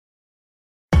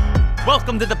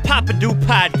Welcome to the Papa-Doo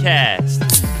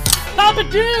Podcast.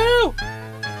 Papa-Doo!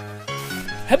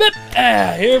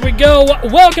 Here we go.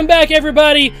 Welcome back,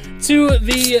 everybody, to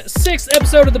the 6th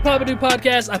episode of the Papa-Doo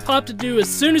Podcast. I popped a do as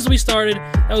soon as we started.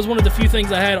 That was one of the few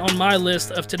things I had on my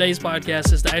list of today's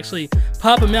podcast, is to actually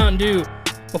pop a Mountain Dew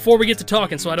before we get to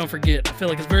talking so I don't forget. I feel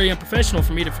like it's very unprofessional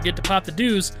for me to forget to pop the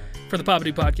dews for the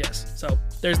Papa-Doo Podcast. So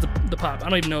there's the pop. I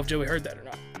don't even know if Joey heard that or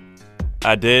not.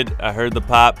 I did. I heard the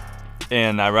pop,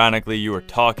 and ironically, you were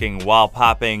talking while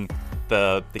popping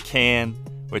the can,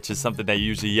 which is something that you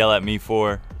usually yell at me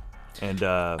for. And,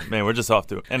 man, we're just off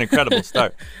to an incredible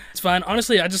start. It's fine.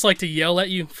 Honestly, I just like to yell at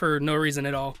you for no reason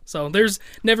at all. So there's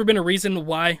never been a reason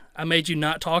why I made you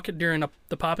not talk during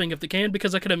the popping of the can,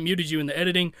 because I could have muted you in the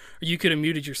editing, or you could have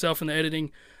muted yourself in the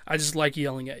editing. I just like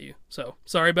yelling at you. So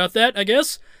sorry about that, I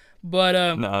guess. But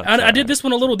No, I did this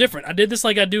one a little different. I did this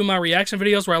like I do in my reaction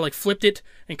videos, where I like flipped it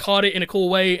and caught it in a cool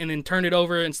way and then turned it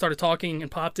over and started talking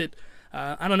and popped it.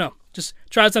 I don't know. Just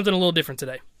tried something a little different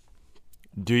today.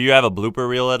 Do you have a blooper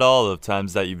reel at all of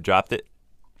times that you've dropped it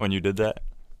when you did that?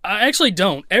 I actually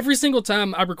don't. Every single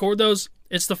time I record those,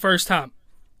 it's the first time.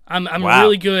 I'm Wow.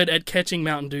 really good at catching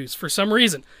Mountain Dews for some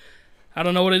reason. I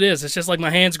don't know what it is. It's just like my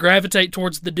hands gravitate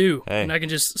towards the dew, Hey. and I can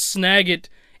just snag it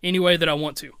any way that I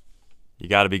want to. You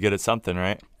got to be good at something,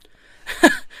 right?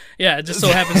 Yeah, it just so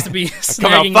happens to be Come out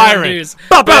snagging Mountain firing. Dews.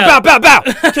 Bow, bow, bow, bow,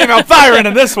 bow. Came out firing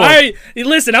in this one. All right,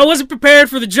 listen, I wasn't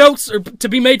prepared for the jokes or to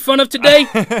be made fun of today,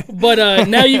 but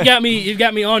now you got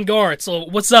me on guard. So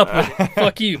what's up with it?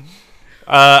 Fuck you.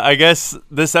 I guess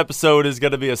this episode is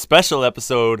going to be a special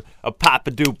episode of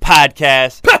Papa-Doo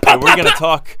Podcast, where we're going to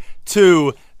talk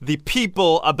to the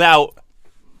people about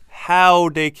how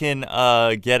they can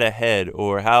get ahead,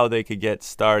 or how they could get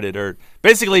started, or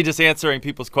basically just answering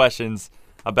people's questions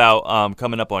about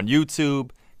coming up on YouTube,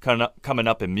 coming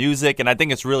up in music. And I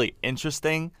think it's really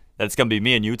interesting that it's going to be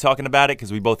me and you talking about it,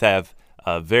 because we both have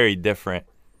very different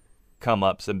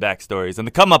come-ups and backstories. And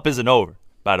the come-up isn't over,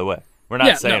 by the way. We're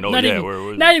not saying,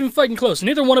 we're not even fucking close.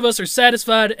 Neither one of us are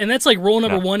satisfied, and that's like rule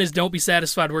number one, is don't be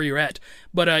satisfied where you're at.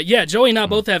 But yeah, Joey and I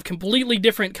both have completely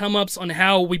different come-ups on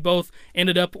how we both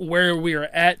ended up where we are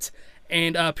at.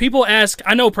 And people ask,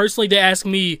 I know personally they ask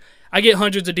me, I get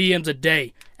hundreds of DMs a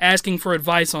day asking for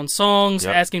advice on songs,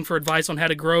 asking for advice on how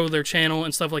to grow their channel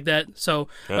and stuff like that. So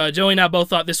Joey and I both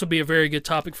thought this would be a very good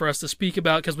topic for us to speak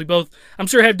about, because we both, I'm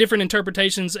sure, have different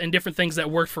interpretations and different things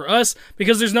that work for us,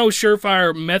 because there's no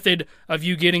surefire method of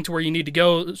you getting to where you need to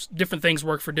go. Different things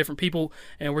work for different people,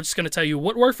 and we're just going to tell you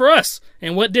what worked for us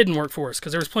and what didn't work for us,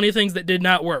 because there was plenty of things that did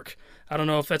not work. I don't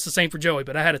know if that's the same for Joey,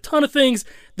 but I had a ton of things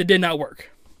that did not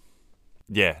work.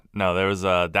 Yeah, no, there was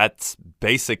that's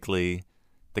basically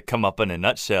the come up in a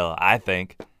nutshell, I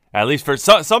think. At least for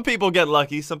some people get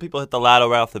lucky. Some people hit the lotto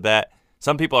right off the bat.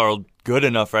 Some people are good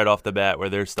enough right off the bat where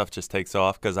their stuff just takes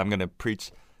off, because I'm going to preach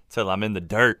till I'm in the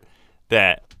dirt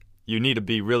that you need to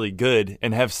be really good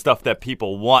and have stuff that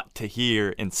people want to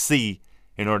hear and see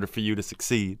in order for you to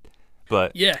succeed.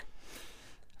 But yeah,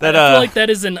 I feel like that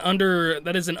is an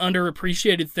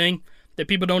underappreciated thing that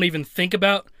people don't even think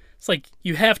about. It's like,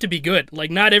 you have to be good.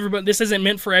 Like, not everybody, this isn't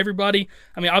meant for everybody.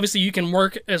 I mean, obviously you can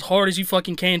work as hard as you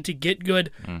fucking can to get good,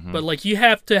 but like, you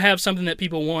have to have something that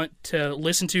people want to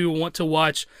listen to, want to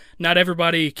watch. Not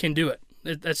everybody can do it.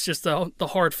 That's just the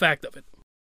hard fact of it.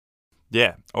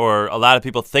 yeah, or a lot of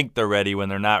people think they're ready when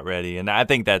they're not ready, and I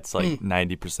think that's like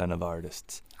 90% of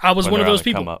artists. I was when one of they're those on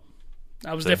the come people. up.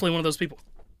 I was definitely one of those people.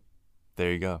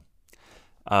 There you go.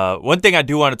 One thing I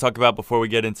do want to talk about before we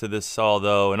get into this all,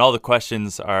 though, and all the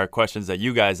questions are questions that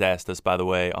you guys asked us, by the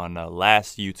way, on the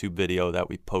last YouTube video that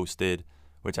we posted,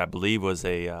 which I believe was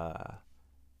a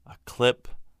clip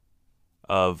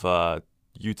of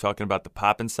you talking about the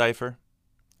Poppin' Cypher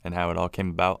and how it all came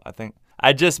about, I think.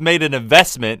 I just made an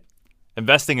investment.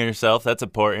 Investing in yourself, that's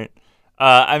important.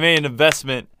 I made an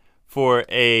investment for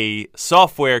a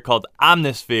software called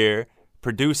Omnisphere.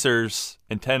 Producers'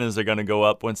 antennas are going to go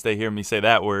up once they hear me say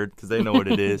that word, because they know what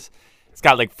it is. It's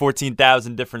got like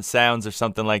 14,000 different sounds or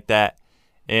something like that.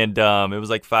 And it was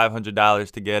like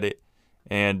 $500 to get it.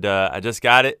 And I just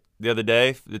got it the other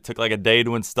day. It took like a day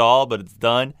to install, but it's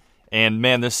done. And,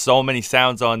 man, there's so many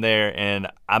sounds on there, and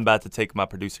I'm about to take my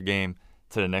producer game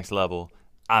to the next level.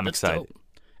 I'm That's excited. dope.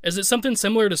 Is it something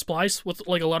similar to Splice with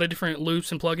like a lot of different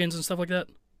loops and plugins and stuff like that?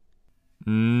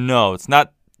 No, it's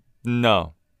not.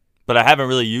 No. But I haven't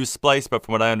really used Splice, but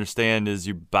from what I understand is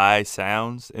you buy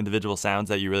sounds, individual sounds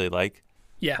that you really like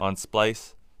on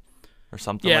Splice or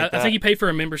something like that. Yeah, I think you pay for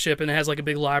a membership, and it has like a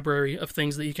big library of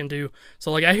things that you can do.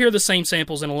 So like, I hear the same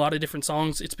samples in a lot of different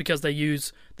songs. It's because they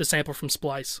use the sample from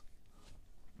Splice.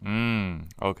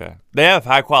 Okay. They have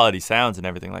high quality sounds and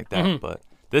everything like that, but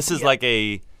this is Yeah. like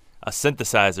a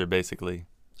synthesizer basically.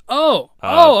 Okay,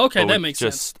 but that with makes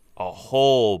just sense. a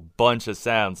whole bunch of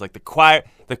sounds. Like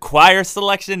the choir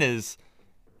selection is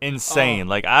insane.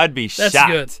 Like I'd be That's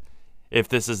shocked good. if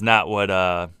this is not what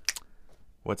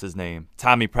what's his name?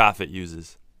 Tommy Prophet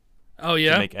uses Oh to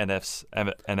yeah. make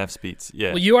NF's beats. Yeah.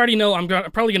 Well, you already know I'm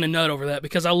probably gonna nut over that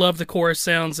because I love the chorus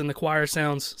sounds and the choir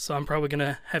sounds. So I'm probably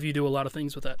gonna have you do a lot of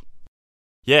things with that.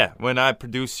 Yeah, when I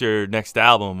produce your next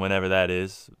album, whenever that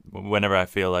is, whenever I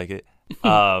feel like it,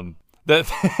 that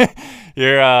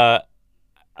you're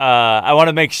I want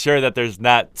to make sure that there's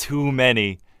not too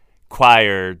many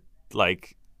choir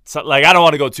like I don't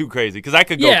want to go too crazy because I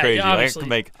could go Yeah, crazy. yeah, Like, I obviously. could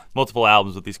make multiple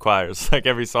albums with these choirs. Like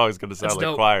every song is gonna sound That's like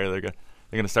dope. choir. They're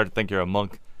gonna start to think you're a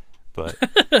monk. But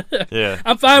yeah,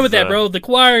 I'm fine with this is, that, bro. The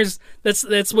choirs,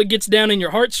 that's what gets down in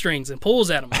your heartstrings and pulls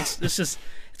at them. It's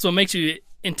what makes you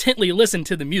intently listen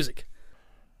to the music.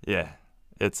 Yeah,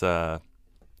 it's I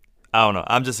don't know.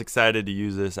 I'm just excited to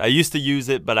use this. I used to use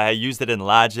it, but I used it in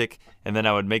Logic, and then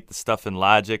I would make the stuff in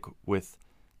Logic with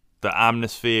the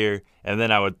Omnisphere, and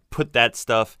then I would put that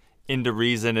stuff into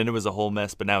Reason, and it was a whole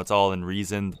mess. But now it's all in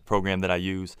Reason, the program that I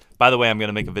use. By the way, I'm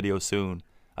gonna make a video soon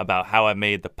about how I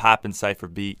made the Pop and Cypher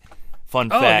beat. Fun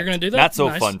Oh, fact. you're gonna do that? Not so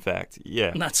Nice. fun fact.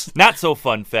 Yeah. That's Not so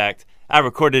fun fact. I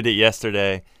recorded it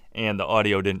yesterday, and the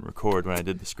audio didn't record when I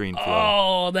did the screen flow.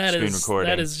 oh, Screen recording.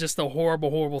 that is just a horrible,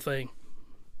 horrible thing.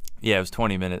 Yeah, it was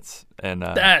 20 minutes, and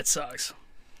That sucks.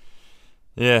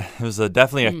 yeah, it was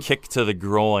definitely Hmm. a kick to the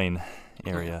groin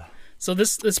area. So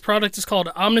this product is called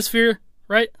Omnisphere,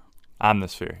 right?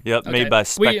 Omnisphere. Yep, Okay. made by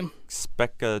We-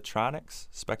 Spectronics.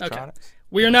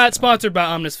 We are not sponsored by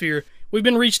Omnisphere. We've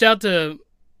been reached out to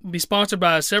be sponsored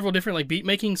by several different like beat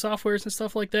making softwares and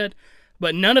stuff like that,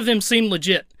 but none of them seem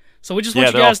legit. So we just want Yeah,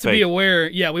 you they're all guys to be fake. aware.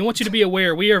 Yeah, we want you to be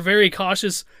aware. We are very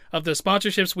cautious of the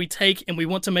sponsorships we take, and we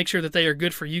want to make sure that they are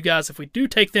good for you guys if we do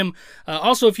take them.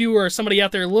 Also, if you are somebody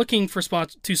out there looking for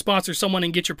to sponsor someone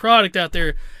and get your product out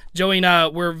there, Joey and I,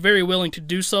 we're very willing to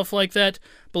do stuff like that.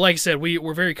 But like I said,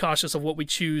 we're very cautious of what we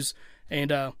choose,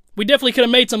 and we definitely could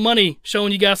have made some money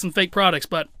showing you guys some fake products,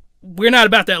 but we're not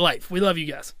about that life. We love you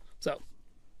guys. So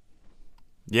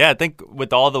Yeah, I think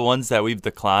with all the ones that we've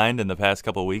declined in the past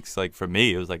couple of weeks, like for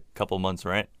me, it was like a couple months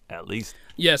rent at least.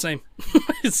 yeah, same.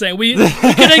 Same. We could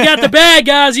have got the bag,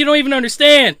 guys. You don't even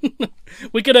understand.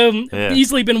 We could have Yeah.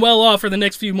 easily been well off for the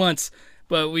next few months,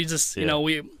 but we just, Yeah.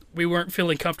 we weren't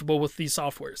feeling comfortable with these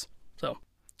softwares. So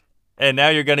And now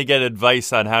you're gonna get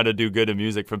advice on how to do good in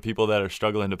music from people that are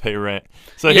struggling to pay rent.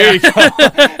 So Yeah. here you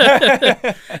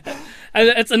go.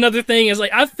 that's another thing is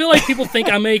like I feel like people think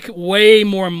I make way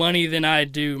more money than I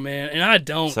do, man, and I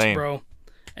don't, Same. bro.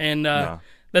 And No.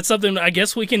 that's something I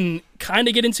guess we can kind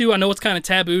of get into. I know it's kind of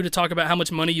taboo to talk about how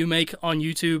much money you make on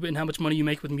YouTube and how much money you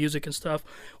make with music and stuff.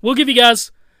 We'll give you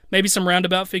guys maybe some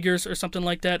roundabout figures or something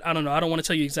like that. I don't know. I don't want to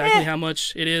tell you exactly how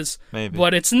much it is, Maybe.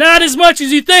 but it's not as much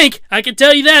as you think. I can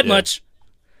tell you that Yeah. much.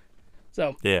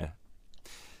 So Yeah.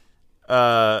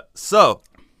 So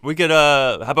we could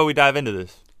how about we dive into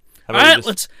this? How all about we right, just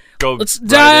let's go right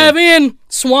dive in.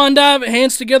 Swan dive,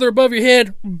 hands together above your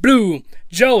head. Boom.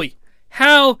 Joey,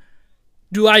 how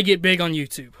do I get big on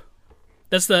YouTube?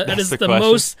 That is the the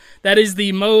question?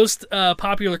 most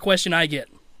popular question I get.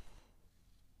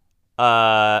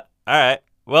 All right.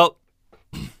 Well,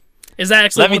 Is that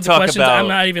actually Let one me of the talk questions? about- I'm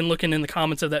not even looking in the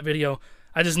comments of that video.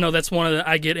 I just know that's one of the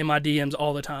I get in my DMs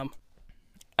all the time.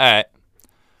 all right.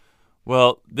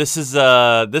 Well, this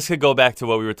could go back to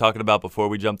what we were talking about before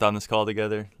we jumped on this call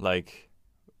together, like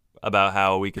about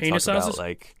how we could Penis talk sizes? about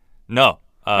like no,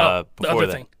 The before other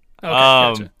that. thing. Okay,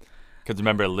 gotcha. Because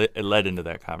remember, it led into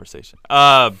that conversation.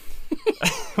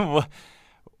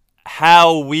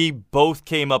 How we both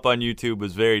came up on YouTube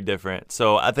was very different.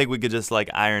 So I think we could just like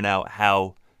iron out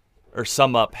how, or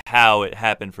sum up how it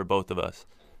happened for both of us.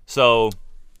 So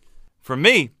for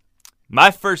me,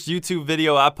 my first YouTube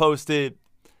video I posted,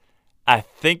 I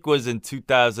think was in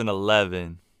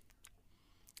 2011.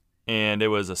 And it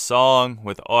was a song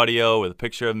with audio with a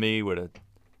picture of me with a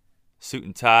suit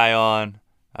and tie on.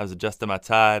 I was adjusting my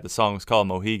tie. The song was called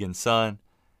Mohegan Sun.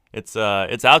 It's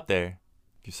out there.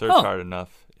 If you search Oh. hard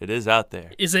enough, it is out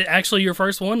there. Is it actually your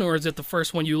first one, or is it the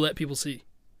first one you let people see?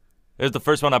 It was the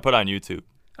first one I put on YouTube.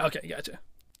 Okay, gotcha.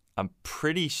 I'm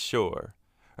pretty sure.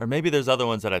 Or maybe there's other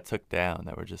ones that I took down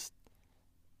that were just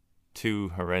too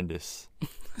horrendous.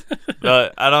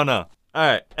 But I don't know. All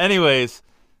right. Anyways,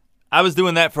 I was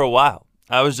doing that for a while.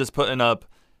 I was just putting up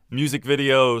music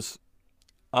videos.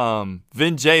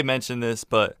 Vin J mentioned this,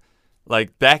 but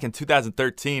like back in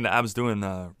 2013, I was doing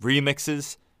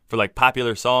remixes for like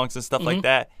popular songs and stuff like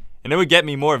that, and it would get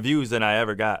me more views than I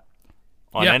ever got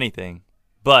on anything.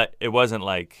 But it wasn't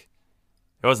like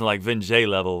Vin J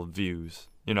level views.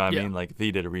 You know what I mean? Like if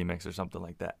he did a remix or something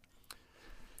like that.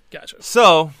 Gotcha.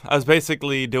 So I was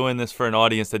basically doing this for an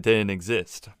audience that didn't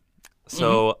exist.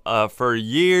 So for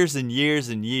years and years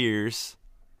and years,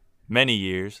 many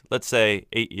years, let's say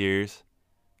 8 years,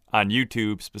 on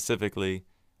YouTube specifically,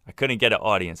 I couldn't get an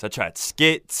audience. I tried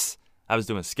skits. I was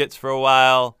doing skits for a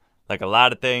while, like a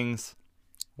lot of things.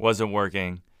 Wasn't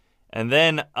working. And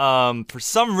then for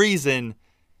some reason,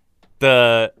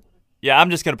 I'm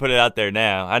just going to put it out there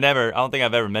now. I don't think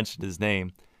I've ever mentioned his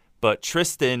name, but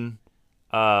Tristan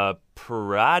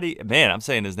Parati. Man, I'm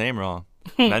saying his name wrong.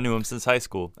 I knew him since high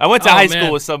school. I went to high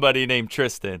school with somebody named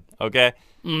Tristan, okay?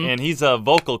 And he's a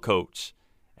vocal coach,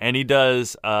 and he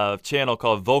does a channel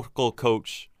called Vocal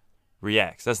Coach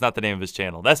Reacts. That's not the name of his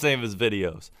channel. That's the name of his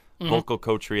videos, Vocal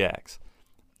Coach Reacts.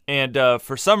 And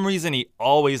for some reason, he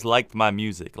always liked my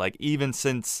music, like even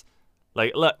since,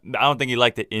 like, look, I don't think he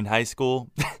liked it in high school,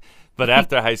 but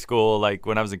after high school, like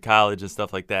when I was in college and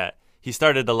stuff like that, he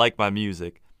started to like my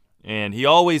music. And he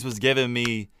always was giving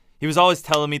me, he was always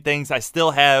telling me things. I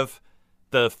still have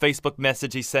the Facebook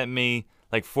message he sent me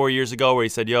like 4 years ago where he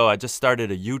said, yo, I just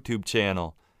started a YouTube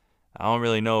channel. I don't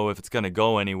really know if it's going to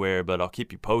go anywhere, but I'll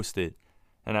keep you posted.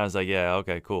 And I was like, yeah,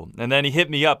 okay, cool. And then he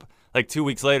hit me up like 2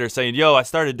 weeks later saying, yo, I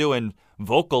started doing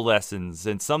vocal lessons,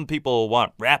 and some people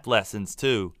want rap lessons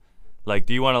too. Like,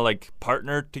 do you want to like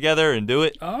partner together and do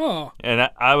it? Oh. And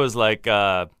I was like,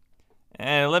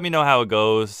 let me know how it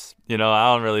goes. You know,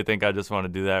 I don't really think I just want to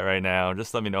do that right now.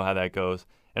 Just let me know how that goes.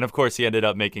 And of course, he ended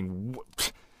up making.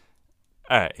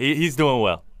 All right, he's doing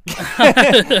well.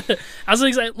 I was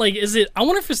like, is it? I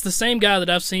wonder if it's the same guy that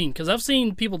I've seen, because I've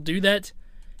seen people do that.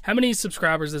 How many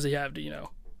subscribers does he have? Do you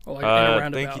know? Or like I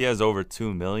think he has over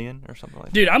 2 million or something like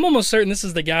that. Dude, I'm almost certain this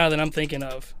is the guy that I'm thinking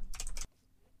of.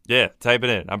 Yeah, type it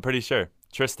in. I'm pretty sure.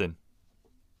 Tristan.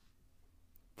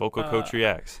 Vocal Coach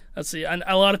Reacts. Let's see.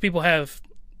 A lot of people have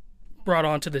brought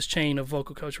onto this chain of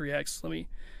Vocal Coach Reacts.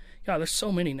 God, there's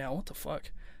so many now. What the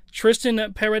fuck?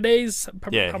 Tristan Paredes.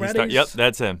 Yep,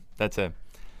 that's him.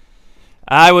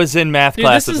 I was in math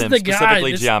class with him,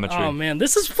 specifically geometry. Oh man,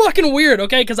 this is fucking weird.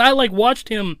 Okay, because I like watched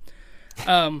him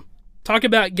talk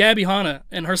about Gabby Hanna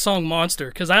and her song Monster,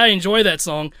 because I enjoy that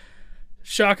song.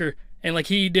 Shocker. And like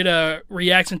he did a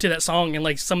reaction to that song and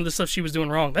like some of the stuff she was doing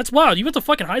wrong. That's wild. You went to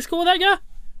fucking high school with that guy?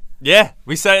 Yeah,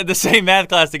 we sat in the same math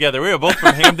class together. We were both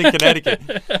from Hamden, Connecticut.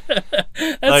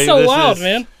 That's like, so wild,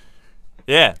 man.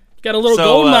 Yeah. Got a little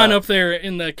gold mine up there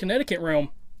in the Connecticut realm.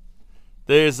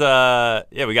 There's we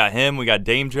got him, we got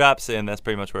Dame Drops, and that's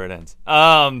pretty much where it ends.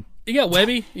 You got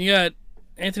Webby, you got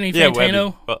Anthony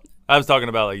Fantano. Well, I was talking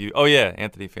about like you. Oh yeah,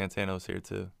 Anthony Fantano's here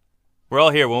too. We're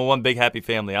all here. We're one big happy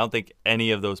family. I don't think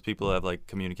any of those people have like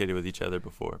communicated with each other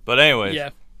before. But anyways, yeah.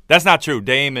 That's not true.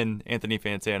 Dame and Anthony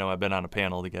Fantano have been on a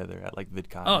panel together at like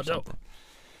VidCon or something. Dope.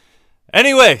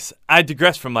 Anyways, I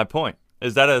digress from my point.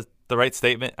 Is that the right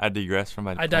statement? I digress from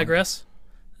my point. I digress?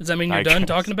 Does that mean you're done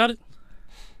talking about it?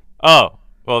 Oh,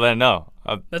 well then no.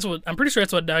 I'm pretty sure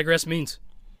that's what digress means.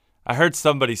 I heard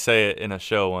somebody say it in a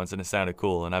show once and it sounded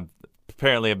cool, and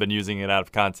apparently I've been using it out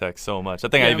of context so much. I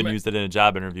think I even used it in a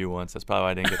job interview once. That's probably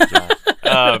why I didn't get the job.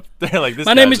 They're like, this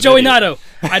my name is Joey Nato.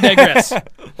 I digress.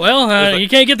 Well, you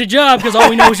can't get the job because all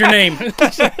we know is your name.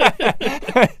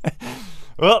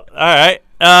 Well, all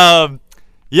right.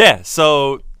 Yeah,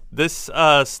 so this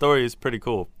story is pretty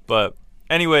cool. But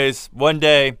anyways, one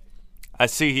day I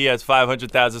see he has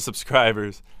 500,000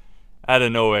 subscribers out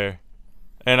of nowhere.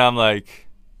 And I'm like,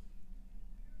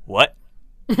 what?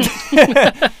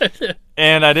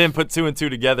 And I didn't put two and two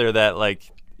together that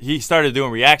like he started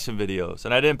doing reaction videos,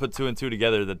 and I didn't put two and two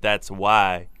together that that's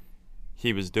why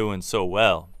he was doing so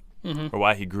well, or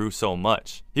why he grew so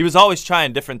much. He was always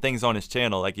trying different things on his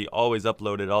channel, like he always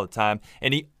uploaded all the time,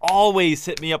 and he always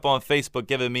hit me up on Facebook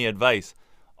giving me advice,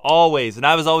 always. And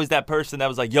I was always that person that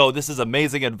was like, yo, this is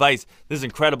amazing advice, this is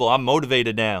incredible, I'm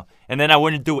motivated now. And then I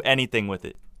wouldn't do anything with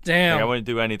it. Damn. Like, I wouldn't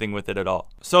do anything with it at all.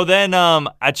 So then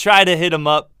I tried to hit him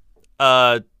up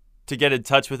to get in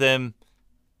touch with him.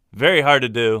 Very hard to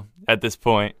do at this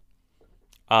point.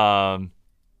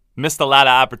 Missed a lot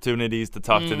of opportunities to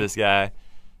talk to this guy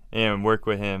and work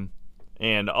with him.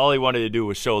 And all he wanted to do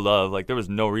was show love. Like, there was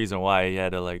no reason why he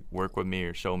had to, like, work with me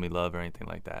or show me love or anything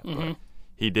like that. But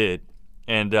he did.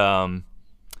 And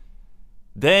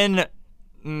then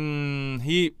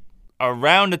he,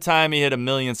 around the time he hit 1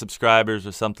 million subscribers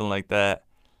or something like that,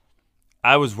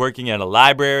 I was working at a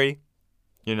library.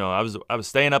 You know, I was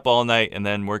staying up all night and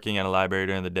then working at a library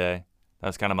during the day. That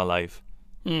was kind of my life.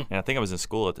 And I think I was in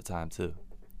school at the time, too.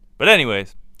 But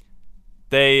anyways,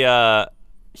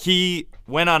 he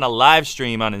went on a live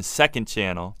stream on his second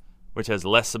channel, which has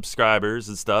less subscribers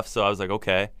and stuff. So I was like,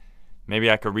 okay,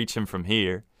 maybe I could reach him from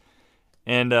here.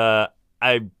 And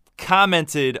I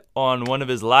commented on one of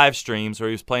his live streams where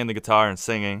he was playing the guitar and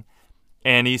singing,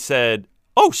 and he said,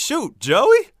 "Oh shoot,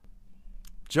 Joey's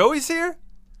here."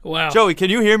 Wow. Joey, can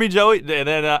you hear me, Joey? And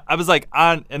then I was like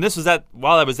and this was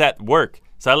while I was at work,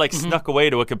 so I like snuck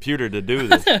away to a computer to do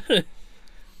this.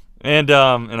 and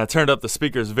I turned up the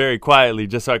speakers very quietly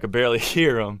just so I could barely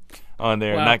hear him on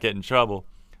there and not get in trouble.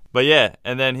 But yeah,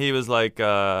 and then he was like,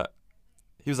 "Yo,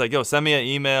 send me an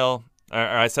email." Or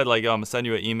I said, like, "Yo, I'm gonna send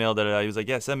you an email." He was like,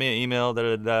 "Yeah, send me an email."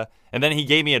 And then he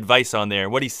gave me advice on there.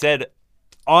 What he said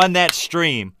on that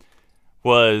stream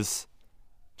was,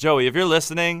 "Joey, if you're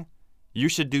listening, you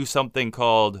should do something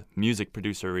called Music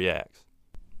Producer Reacts."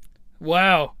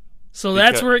 Wow. So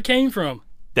that's where it came from.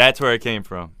 That's where it came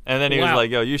from. And then he was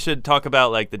like, "Yo, you should talk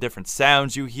about like the different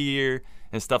sounds you hear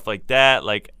and stuff like that.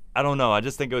 Like, I don't know. I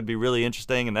just think it would be really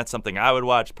interesting, and that's something I would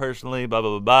watch personally, blah,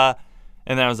 blah, blah, blah."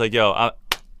 And then I was like, "Yo,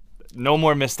 no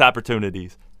more missed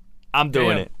opportunities. I'm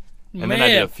doing it." And then I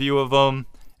did a few of them,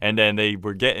 and then they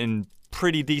were getting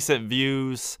pretty decent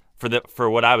views for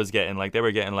what I was getting. Like, they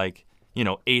were getting like,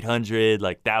 800,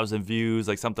 like 1,000 views,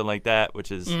 like something like that, which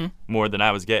is more than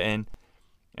I was getting.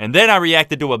 And then I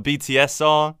reacted to a BTS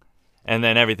song, and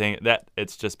then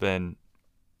it's just been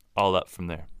all up from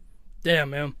there. Damn,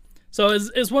 man. So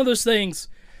it's one of those things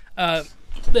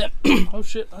that oh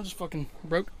shit, I just fucking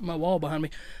broke my wall behind me.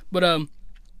 But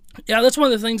yeah, that's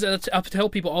one of the things that I tell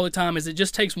people all the time is it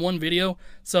just takes one video.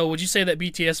 So would you say that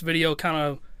BTS video kind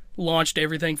of launched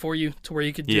everything for you to where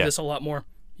you could do this a lot more?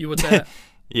 You would say that?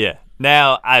 Yeah.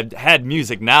 Now, I had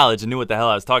music knowledge and knew what the hell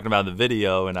I was talking about in the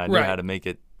video, and I knew how to make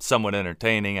it somewhat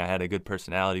entertaining. I had a good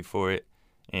personality for it,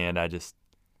 and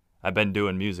I've been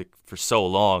doing music for so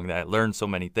long that I learned so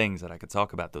many things that I could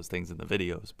talk about those things in the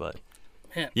videos. But,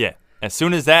 yeah, as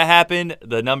soon as that happened,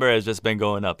 the number has just been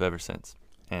going up ever since.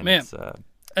 And that's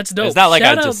dope. It's not like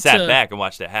I just sat back and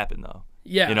watched it happen, though.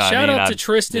 Yeah, shout out to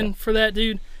Tristan for that,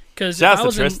 dude. Shout out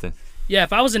to Tristan.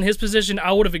 If I was in his position,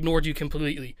 I would have ignored you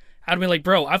completely. I'd be like,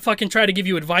 "Bro, I fucking tried to give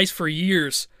you advice for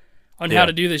years on how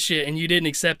to do this shit, and you didn't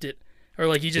accept it." Or,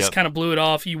 like, you just kind of blew it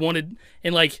off. You wanted,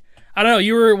 and, like, I don't know,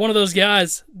 you were one of those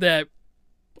guys that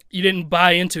you didn't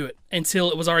buy into it until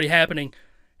it was already happening.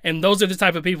 And those are the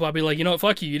type of people I'd be like, "You know what,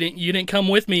 fuck you. You didn't come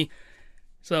with me,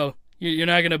 so you're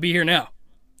not going to be here now."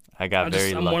 I'm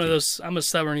lucky. One of those, I'm a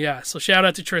stubborn guy. So shout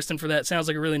out to Tristan for that. Sounds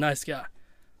like a really nice guy.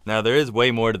 Now, there is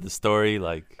way more to the story,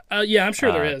 like... yeah, I'm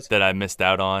sure there is. That I missed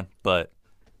out on, but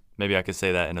maybe I could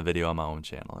say that in a video on my own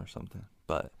channel or something.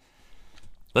 But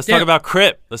let's talk about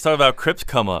Crip. Let's talk about Crip's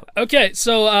come up. Okay,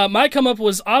 so my come up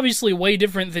was obviously way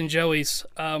different than Joey's.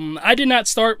 I did not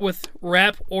start with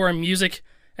rap or music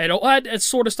at all. I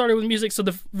sort of started with music. So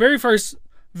the very first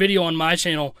video on my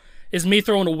channel is me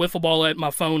throwing a wiffle ball at my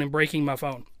phone and breaking my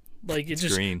phone. Like, it's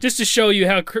just to show you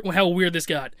how weird this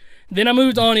got. Then I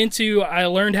moved on into, I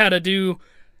learned how to do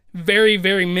very,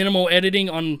 very minimal editing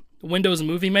on Windows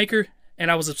Movie Maker,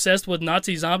 and I was obsessed with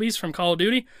Nazi zombies from Call of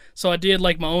Duty, so I did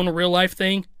like my own real life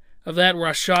thing of that where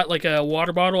I shot like a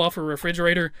water bottle off a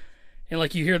refrigerator, and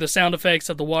like you hear the sound effects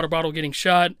of the water bottle getting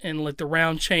shot and like the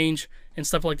round change and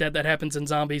stuff like that happens in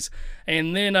zombies.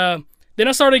 And then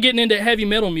I started getting into heavy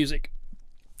metal music,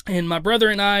 and my brother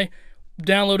and I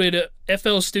downloaded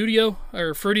FL Studio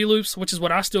or Fruity Loops, which is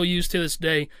what I still use to this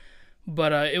day.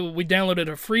 But we downloaded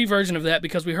a free version of that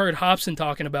because we heard Hobson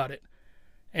talking about it.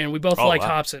 And we both liked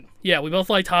Hobson. Yeah, we both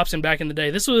liked Hobson back in the day.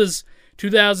 This was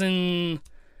 2000...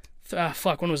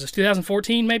 when was this?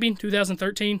 2014 maybe?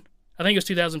 2013? I think it was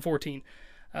 2014.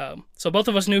 So both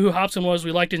of us knew who Hobson was.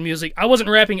 We liked his music. I wasn't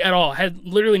rapping at all. Had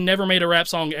literally never made a rap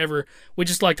song ever. We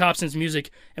just liked Hobson's music.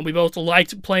 And we both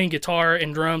liked playing guitar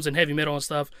and drums and heavy metal and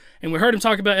stuff. And we heard him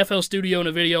talk about FL Studio in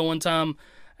a video one time.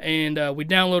 And we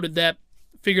downloaded that.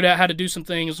 Figured out how to do some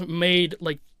things, made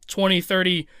like 20,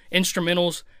 30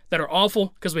 instrumentals that are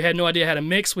awful because we had no idea how to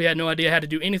mix. We had no idea how to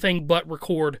do anything but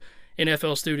record in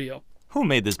FL Studio. Who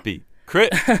made this beat?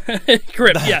 Crip?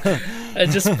 Crip, yeah. I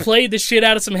just played the shit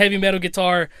out of some heavy metal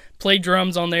guitar, played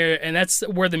drums on there, and that's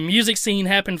where the music scene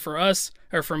happened for us,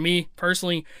 or for me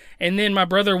personally. And then my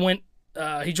brother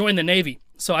he joined the Navy,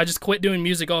 so I just quit doing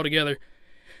music altogether.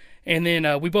 And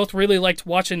then we both really liked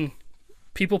watching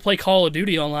people play Call of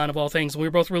Duty online, of all things. We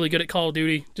were both really good at Call of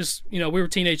Duty. Just, we were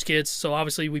teenage kids, so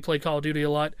obviously we played Call of Duty a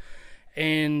lot.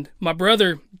 And my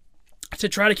brother, to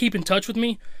try to keep in touch with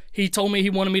me, he told me he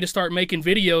wanted me to start making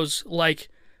videos like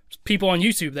people on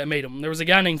YouTube that made them. There was a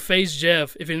guy named FaZe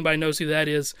Jev, if anybody knows who that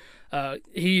is.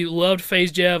 He loved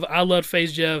FaZe Jev. I loved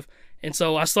FaZe Jev. And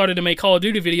so I started to make Call of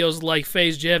Duty videos like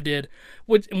FaZe Jev did.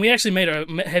 And we actually made a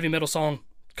heavy metal song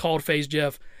called FaZe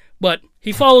Jev. But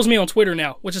he follows me on Twitter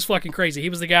now, which is fucking crazy. He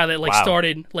was the guy that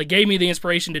started, gave me the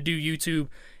inspiration to do YouTube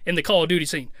in the Call of Duty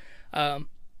scene. I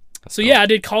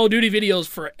did Call of Duty videos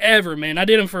forever, man. I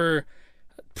did them for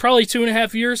probably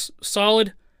 2.5 years,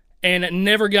 solid, and it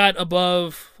never got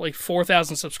above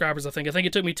 4,000 subscribers, I think. I think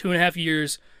it took me 2.5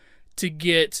 years to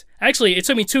get... Actually, it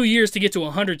took me 2 years to get to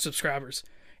 100 subscribers.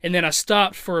 And then I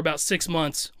stopped for about 6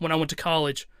 months when I went to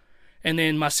college. And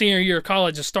then my senior year of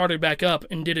college, I started back up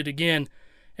and did it again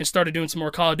and started doing some more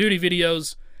Call of Duty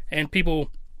videos. And people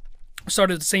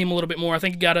started to see them a little bit more. I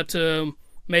think it got up to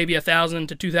maybe 1,000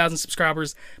 to 2,000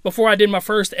 subscribers before I did my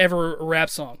first ever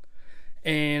rap song.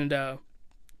 And I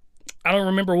don't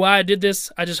remember why I did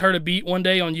this. I just heard a beat one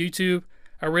day on YouTube.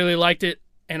 I really liked it.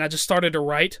 And I just started to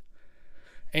write.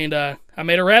 And I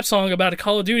made a rap song about a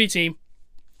Call of Duty team.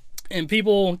 And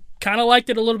people kind of liked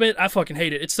it a little bit. I fucking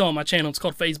hate it. It's still on my channel. It's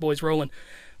called FaZe Boys Rolling.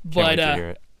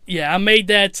 But yeah, I made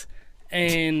that,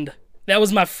 and that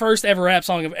was my first ever rap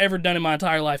song I've ever done in my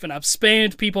entire life. And I've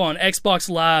spammed people on Xbox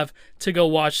Live to go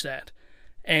watch that,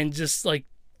 and just it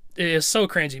is so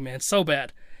cringy, man, so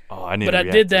bad. Oh, I need. But to I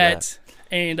react did to that,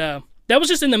 and that was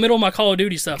just in the middle of my Call of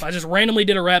Duty stuff. I just randomly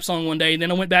did a rap song one day, and then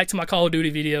I went back to my Call of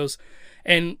Duty videos.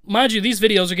 And mind you, these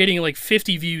videos are getting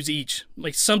 50 views each.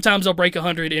 Sometimes they'll break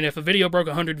 100, and if a video broke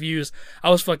 100 views, I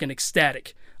was fucking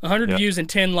ecstatic. 100 views and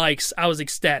 10 likes, I was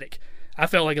ecstatic. I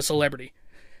felt like a celebrity.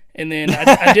 And then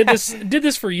I did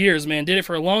this for years, man. Did it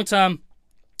for a long time.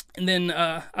 And then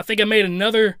I think I made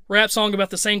another rap song about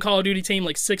the same Call of Duty team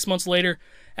 6 months later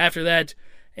after that,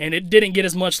 and it didn't get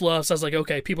as much love. So I was like,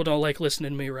 okay, people don't like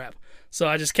listening to me rap. So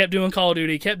I just kept doing Call of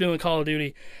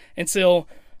Duty, until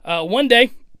one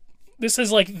day, this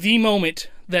is the moment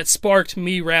that sparked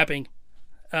me rapping.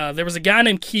 There was a guy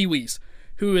named Kiwis,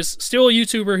 who is still a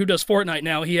YouTuber who does Fortnite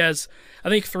now. He has, I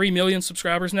think, 3 million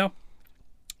subscribers now.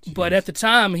 Jeez. But at the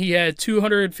time, he had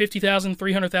 250,000,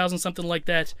 300,000, something like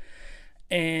that.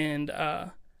 And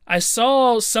I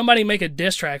saw somebody make a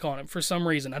diss track on him for some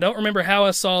reason. I don't remember how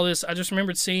I saw this. I just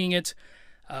remembered seeing it.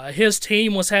 His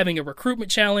team was having a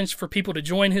recruitment challenge for people to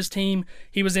join his team.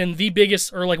 He was in the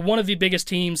biggest, or one of the biggest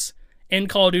teams in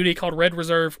Call of Duty called Red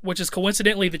Reserve, which is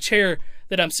coincidentally the chair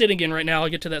that I'm sitting in right now. I'll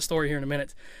get to that story here in a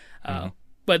minute.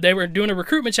 But they were doing a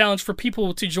recruitment challenge for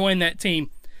people to join that team,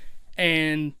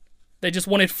 and they just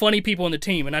wanted funny people in the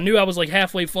team. And I knew I was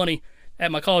halfway funny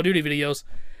at my Call of Duty videos,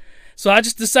 so I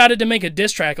just decided to make a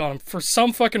diss track on him for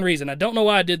some fucking reason. I don't know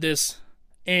why I did this,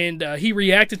 and he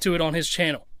reacted to it on his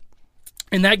channel,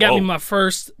 and that got me my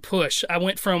first push. I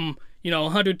went from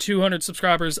 100, 200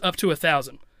 subscribers up to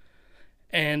 1,000,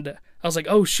 and I was like,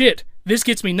 oh shit, this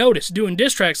gets me noticed. Doing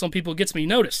diss tracks on people gets me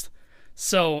noticed.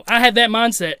 So I had that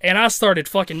mindset, and I started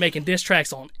fucking making diss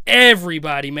tracks on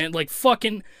everybody, man.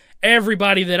 Fucking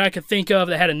everybody that I could think of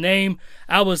that had a name.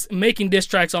 I was making diss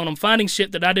tracks on them, finding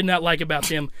shit that I did not like about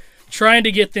them, trying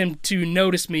to get them to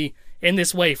notice me in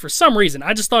this way for some reason.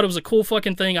 I just thought it was a cool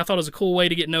fucking thing. I thought it was a cool way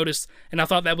to get noticed, and I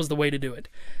thought that was the way to do it.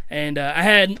 And I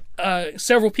had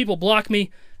several people block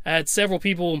me. I had several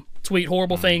people tweet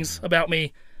horrible things about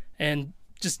me, and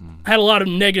just had a lot of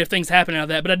negative things happen out of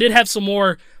that. But I did have some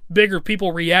more bigger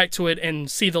people react to it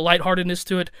and see the lightheartedness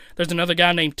to it. There's another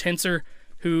guy named Tensor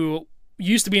who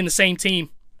used to be in the same team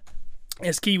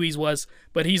as Kiwis was,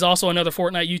 but he's also another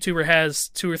Fortnite YouTuber, has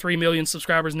 2 or 3 million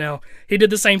subscribers now. He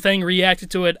did the same thing, reacted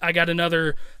to it. I got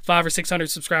another 500 or 600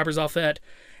 subscribers off that.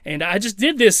 And I just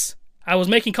did this. I was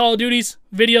making Call of Duty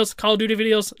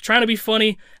videos, trying to be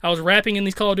funny. I was rapping in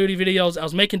these Call of Duty videos. I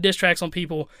was making diss tracks on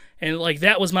people, and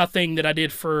that was my thing that I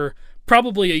did for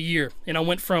probably a year. And I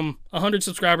went from 100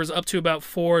 subscribers up to about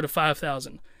 4,000 to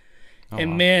 5,000.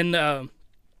 And man,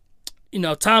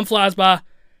 time flies by,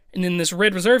 and then this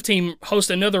Red Reserve team hosts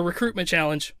another recruitment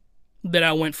challenge that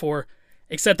I went for,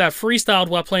 except I freestyled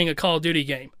while playing a Call of Duty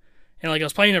game. And I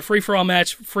was playing a free-for-all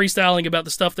match, freestyling about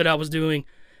the stuff that I was doing.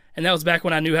 And that was back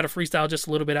when I knew how to freestyle just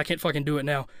a little bit. I can't fucking do it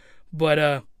now.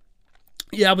 But,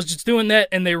 yeah, I was just doing that,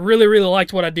 and they really, really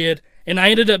liked what I did. And I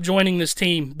ended up joining this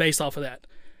team based off of that.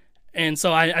 And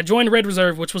so I joined Red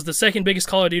Reserve, which was the second biggest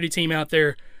Call of Duty team out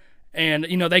there. And,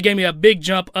 they gave me a big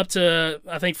jump up to,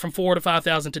 I think, from 4,000 to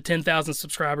 5,000 to 10,000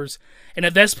 subscribers. And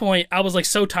at this point, I was,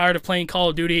 so tired of playing Call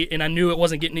of Duty, and I knew it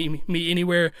wasn't getting me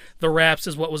anywhere. The raps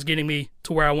is what was getting me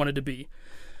to where I wanted to be.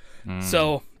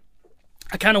 So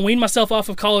I kind of weaned myself off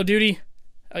of Call of Duty.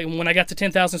 When I got to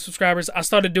 10,000 subscribers, I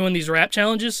started doing these rap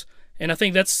challenges, and I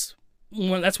think that's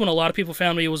that's when a lot of people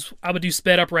found me. I would do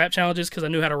sped up rap challenges because I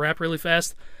knew how to rap really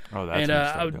fast. Oh, that's and when you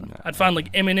started doing that. I'd find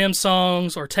like Eminem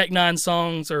songs or Tech Nine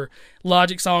songs or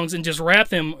Logic songs and just rap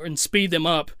them and speed them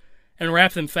up and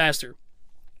rap them faster.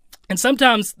 And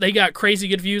sometimes they got crazy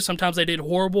good views. Sometimes they did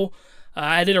horrible.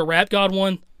 I did a Rap God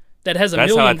one that has a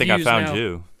million views now. That's how I think I found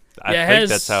you. I think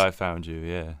that's how I found you,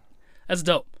 yeah. That's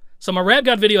dope. So my Rap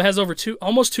God video has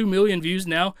almost 2 million views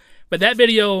now. But that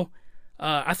video,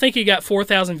 I think it got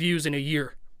 4,000 views in a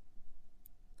year.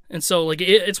 And so like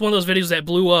it's one of those videos that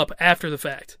blew up after the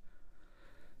fact,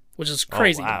 which is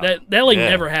crazy. Oh, wow. That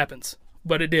never happens,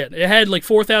 but it did. It had like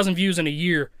 4,000 views in a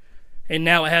year, and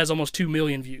now it has almost 2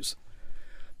 million views.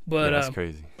 But that's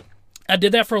crazy. I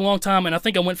did that for a long time, and I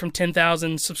think I went from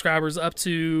 10,000 subscribers up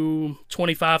to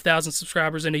 25,000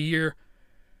 subscribers in a year.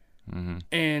 Mm-hmm.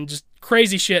 And just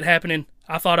crazy shit happening.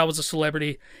 I thought I was a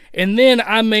celebrity. And then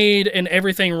I made an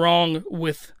Everything Wrong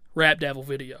with Rap Devil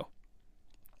video.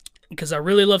 Because I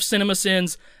really love Cinema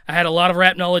Sins. I had a lot of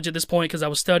rap knowledge at this point because I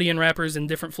was studying rappers and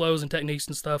different flows and techniques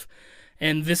and stuff.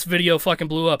 And this video fucking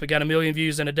blew up. It got 1 million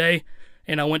views in a day.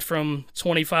 And I went from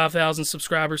 25,000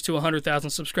 subscribers to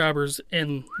 100,000 subscribers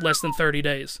in less than 30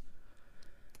 days.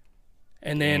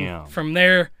 And then from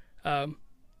there,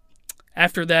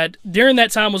 after that, during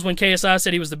that time was when KSI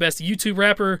said he was the best YouTube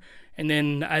rapper. And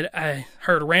then I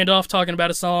heard Randolph talking about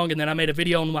a song. And then I made a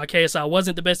video on why KSI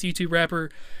wasn't the best YouTube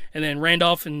rapper. And then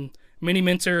Randolph and Mini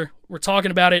Mentor were talking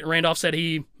about it. Randolph said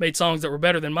he made songs that were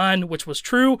better than mine, which was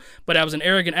true, but I was an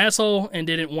arrogant asshole and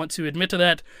didn't want to admit to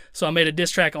that, so I made a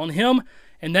diss track on him,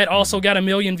 and that also got 1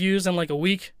 million views in like a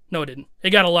week. No, it didn't.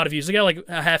 It got a lot of views. It got like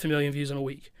 500,000 views in a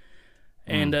week.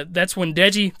 And that's when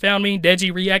Deji found me.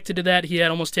 Deji reacted to that. He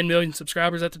had almost 10 million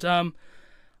subscribers at the time.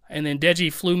 And then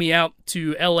Deji flew me out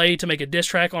to LA to make a diss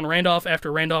track on Randolph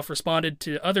after Randolph responded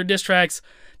to other diss tracks.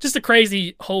 Just a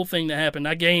crazy whole thing that happened.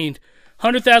 I gained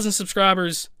 100,000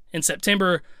 subscribers in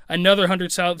September, another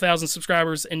 100,000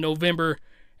 subscribers in November,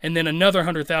 and then another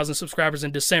 100,000 subscribers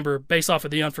in December based off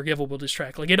of the Unforgivable diss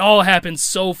track. Like, it all happened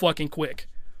so fucking quick.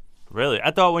 Really?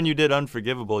 I thought when you did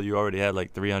Unforgivable, you already had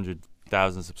like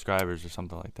 300,000 subscribers or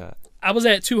something like that. I was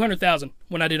at 200,000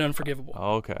 when I did Unforgivable.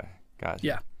 Oh, okay. Gotcha.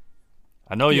 Yeah.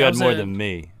 I know you had more than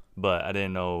me, but I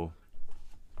didn't know.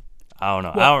 I don't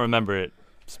know. Well, I don't remember it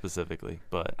specifically,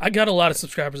 but I got a lot of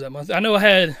subscribers that month. I know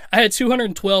I had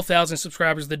 212,000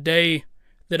 subscribers the day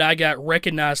that I got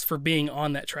recognized for being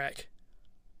on that track.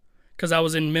 Because I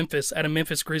was in Memphis at a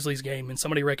Memphis Grizzlies game, and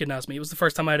somebody recognized me. It was the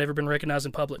first time I'd ever been recognized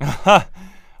in public.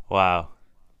 Wow.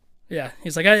 Yeah.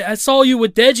 He's like, I saw you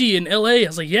with Deji in L.A. I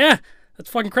was like, yeah, that's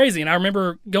fucking crazy. And I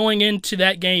remember going into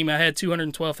that game, I had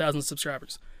 212,000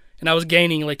 subscribers. And I was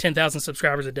gaining like 10,000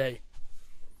 subscribers a day.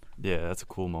 Yeah, that's a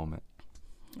cool moment.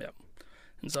 Yeah.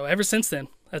 And so ever since then,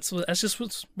 that's just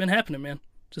what's been happening, man.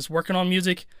 Just working on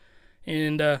music,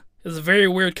 and it's a very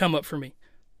weird come up for me.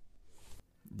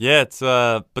 Yeah, it's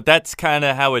but that's kind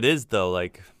of how it is, though.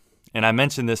 Like, and I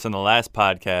mentioned this in the last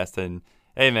podcast. And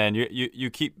hey, man, you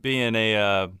keep being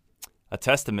a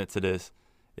testament to this.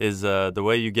 Is the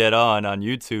way you get on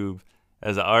YouTube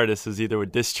as an artist is either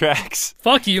with diss tracks.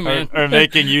 Fuck you, man. Or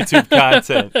making YouTube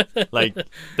content like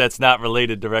that's not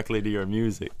related directly to your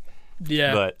music.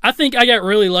 Yeah, but I think I got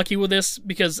really lucky with this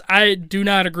because I do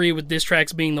not agree with diss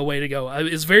tracks being the way to go.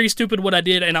 It's very stupid what I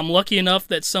did, and I'm lucky enough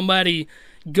that somebody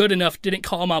good enough didn't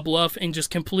call my bluff and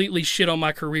just completely shit on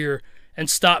my career and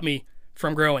stop me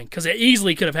from growing, because it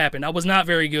easily could have happened. I was not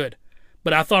very good,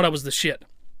 but I thought I was the shit.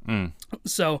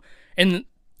 So, and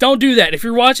don't do that. If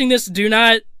you're watching this, do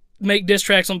not make diss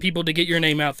tracks on people to get your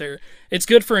name out there. It's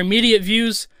good for immediate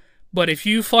views, but if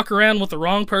you fuck around with the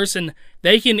wrong person,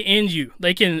 they can end you.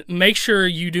 They can make sure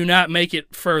you do not make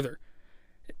it further,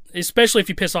 especially if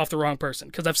you piss off the wrong person,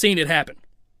 because I've seen it happen.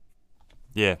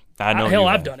 Yeah, I know. Hell,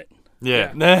 I've done it.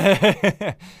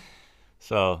 Yeah.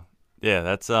 So, yeah,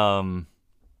 that's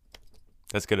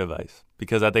good advice,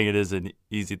 because I think it is an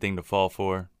easy thing to fall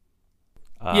for.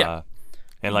 Yeah.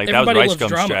 And like Everybody that was loves Rice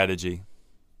Gum's drama. strategy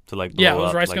to like blow Yeah, it was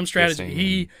up, Rice like, Gum's strategy.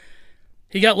 dissing.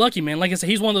 He got lucky, man. Like I said,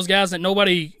 he's one of those guys that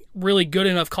nobody really good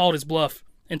enough called his bluff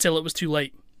until it was too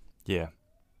late. Yeah.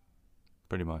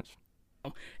 Pretty much.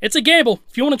 It's a gamble.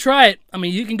 If you want to try it, I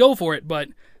mean, you can go for it. But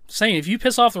I'm saying, if you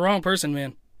piss off the wrong person,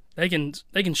 man, they can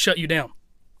shut you down.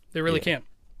 They really can.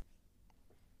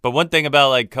 But one thing about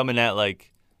like coming at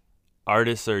like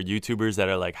artists or YouTubers that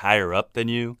are like higher up than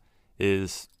you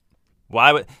is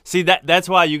that's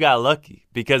why you got lucky,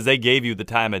 because they gave you the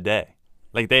time of day.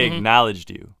 Like they acknowledged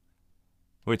you,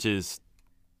 which is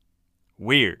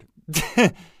weird.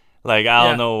 Like I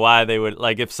don't know why they would,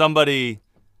 like, if somebody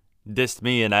dissed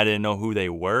me and I didn't know who they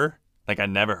were, like I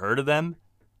never heard of them,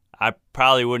 I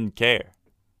probably wouldn't care.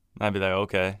 I'd be like,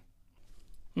 okay.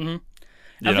 I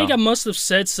think I must have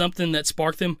said something that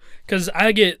sparked them, because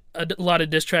I get a lot of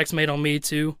diss tracks made on me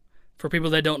too, for people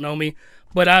that don't know me.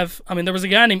 But there was a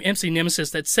guy named MC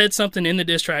Nemesis that said something in the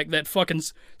diss track that fucking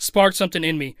sparked something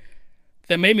in me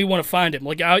that made me want to find him.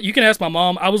 Like, you can ask my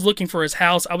mom. I was looking for his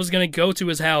house. I was going to go to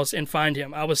his house and find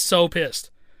him. I was so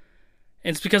pissed.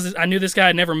 And it's because I knew this guy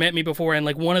had never met me before, and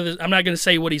like I'm not going to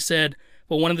say what he said,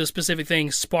 but one of the specific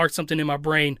things sparked something in my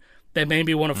brain that made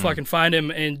me want to fucking find him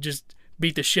and just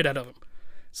beat the shit out of him.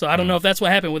 So I don't know if that's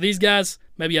what happened with these guys.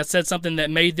 Maybe I said something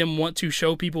that made them want to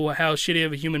show people how shitty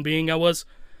of a human being I was.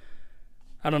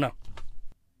 I don't know.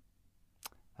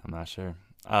 I'm not sure.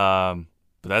 But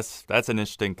that's an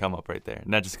interesting come up right there.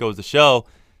 And that just goes to show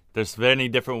there's many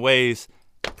different ways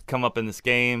to come up in this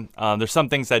game. There's some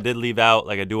things I did leave out.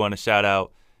 Like, I do want to shout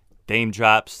out Dame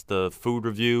Drops, the food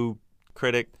review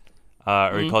critic,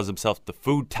 or he calls himself the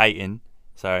Food Titan.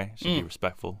 Sorry, should be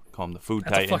respectful. Call him the Food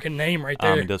Titan. That's a fucking name right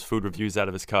there. He does food reviews out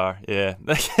of his car. Yeah.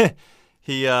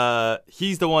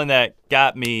 He's the one that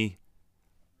got me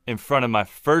in front of my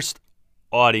first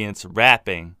audience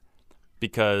rapping,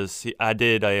 because I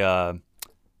did a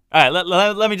all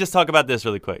right, let me just talk about this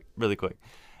really quick.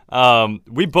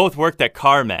 We both worked at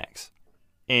CarMax,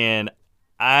 and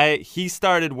he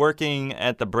started working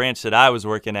at the branch that I was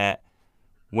working at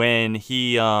when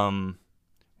he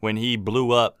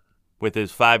blew up with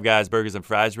his Five Guys Burgers and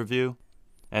Fries review,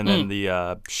 and then the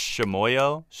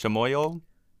Shamoyo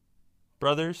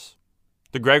brothers,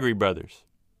 the Gregory brothers,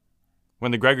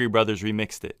 when the Gregory brothers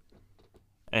remixed it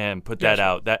and put that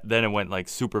out, then it went like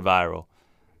super viral.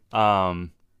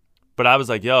 But I was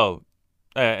like, yo,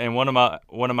 and one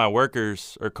of my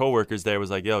workers or coworkers there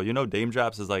was like, yo, Dame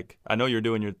Drops is like, I know you're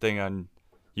doing your thing on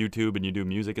YouTube and you do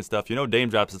music and stuff. Dame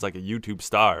Drops is like a YouTube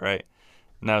star, right?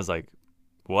 And I was like,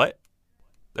 what?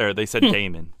 Or they said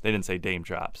Damon. They didn't say Dame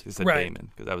Drops. They said Damon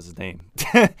because that was his name.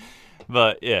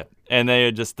 But yeah, and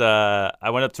they just I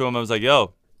went up to him. I was like,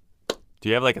 yo, do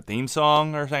you have like a theme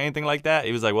song or anything like that?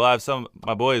 He was like, well, I have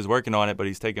my boy is working on it, but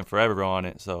he's taking forever on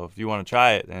it. So if you want to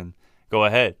try it, then go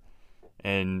ahead.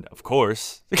 And of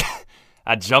course,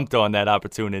 I jumped on that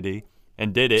opportunity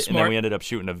and did it. Smart. And then we ended up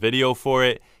shooting a video for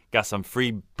it. Got some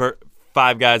free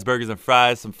Five Guys Burgers and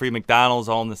Fries, some free McDonald's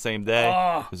all in the same day.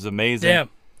 Oh, it was amazing. Damn.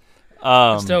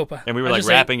 That's dope. And we were like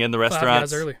rapping in the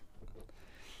restaurants. Earlier.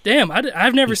 Damn,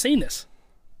 I've never seen this.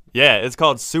 Yeah, it's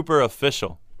called Super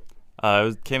Official.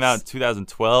 It came out in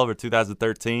 2012 or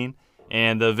 2013,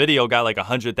 and the video got like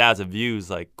 100,000 views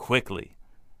like quickly.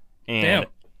 And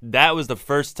that was the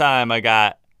first time I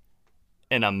got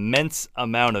an immense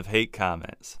amount of hate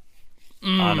comments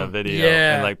on a video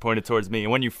and like pointed towards me.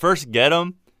 And when you first get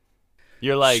them,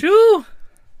 you're like,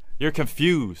 you're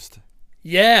confused.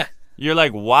 Yeah. You're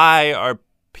like, why are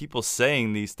people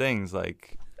saying these things?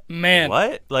 Like, man,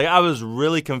 what? Like, I was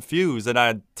really confused, and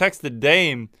I texted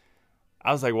Dame.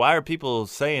 I was like, why are people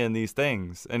saying these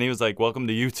things? And he was like, welcome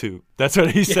to YouTube. That's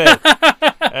what he said.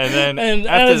 And then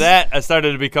after that, I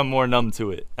started to become more numb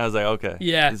to it. I was like, okay,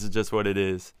 this is just what it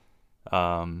is.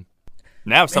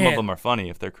 Now some of them are funny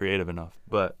if they're creative enough,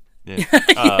 but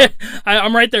yeah.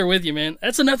 I'm right there with you, man.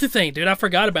 That's another thing, dude. I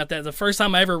forgot about that. The first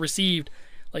time I ever received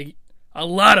like a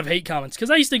lot of hate comments, because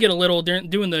I used to get a little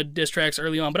doing the diss tracks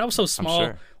early on, but I was so small.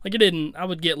 Sure. Like, I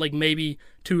would get like maybe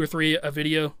 2 or 3 a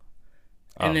video.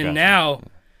 And then now,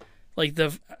 like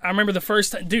I remember the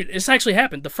first time, dude, it's actually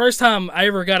happened. The first time I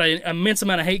ever got an immense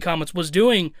amount of hate comments was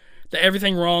doing the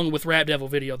Everything Wrong with Rap Devil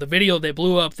video, the video that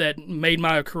blew up that made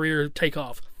my career take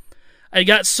off. I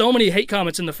got so many hate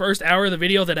comments in the first hour of the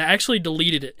video that I actually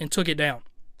deleted it and took it down.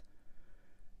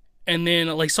 And then,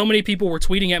 like, so many people were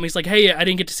tweeting at me. It's like, hey, I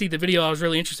didn't get to see the video. I was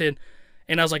really interested.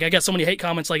 And I was like, I got so many hate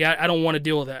comments. Like, I don't want to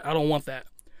deal with that. I don't want that.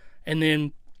 And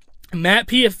then Matt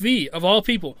PFV, of all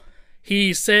people,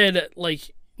 he said,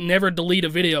 like, never delete a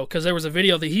video, because there was a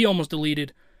video that he almost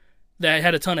deleted that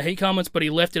had a ton of hate comments, but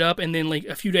he left it up. And then, like,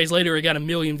 a few days later, it got 1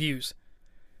 million views.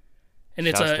 And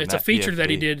it's a feature that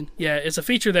he did. Yeah, it's a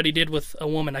feature that he did with a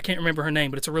woman. I can't remember her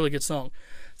name, but it's a really good song.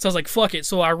 So I was like, fuck it.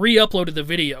 So I re-uploaded the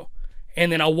video. And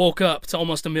then I woke up to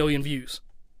almost 1 million views.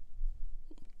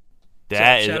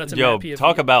 That is, yo,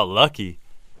 talk about lucky.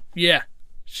 Yeah.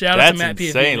 Shout out to Matt PFV.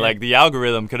 That's insane. Like, the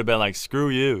algorithm could have been like, screw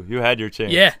you. You had your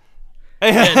chance. Yeah.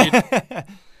 Dude.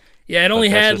 Yeah, it only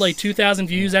had like 2,000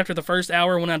 views after the first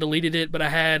hour when I deleted it, but I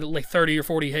had like 30 or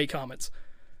 40 hate comments.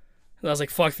 And I was like,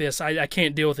 fuck this. I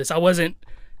can't deal with this. I wasn't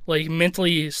like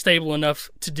mentally stable enough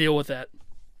to deal with that.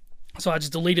 So I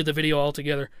just deleted the video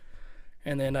altogether.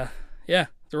 And then,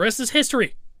 the rest is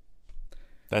history.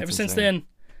 Ever since then,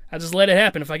 I just let it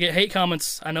happen. If I get hate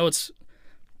comments, I know it's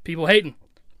people hating.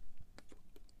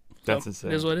 That's So,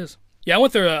 insane. It is what it is. Yeah, I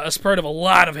went through a spurt of a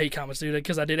lot of hate comments, dude,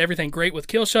 because I did everything great with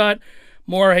Killshot,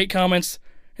 more hate comments,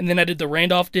 and then I did the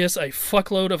Randolph diss, a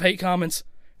fuckload of hate comments.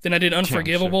 Then I did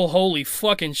Unforgivable. Sure. Holy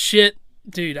fucking shit.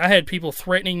 Dude, I had people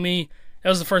threatening me. That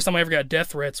was the first time I ever got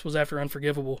death threats, was after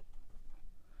Unforgivable.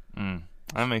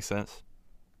 That makes sense.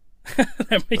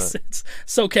 That makes sense.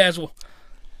 So casual.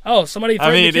 Oh, somebody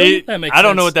threatened to kill you? That makes sense. I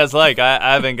don't know what that's like.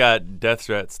 I haven't got death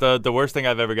threats. The worst thing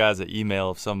I've ever got is an email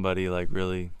of somebody like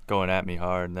really going at me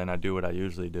hard, and then I do what I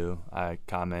usually do. I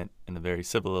comment in a very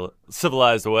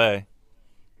civilized way,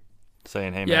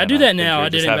 saying, "Hey, man, I do that now. You're I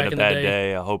did just it having back a in the bad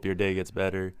day. I hope your day gets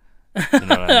better." You know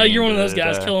what I mean? You're one of those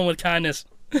guys killing with kindness.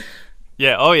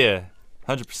 Yeah. Oh yeah.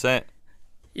 100%.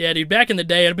 Yeah, dude, back in the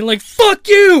day, I'd be like, fuck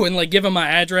you! And, like, give him my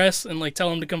address and, like, tell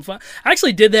him to come find. I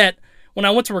actually did that when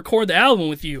I went to record the album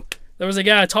with you. There was a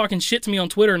guy talking shit to me on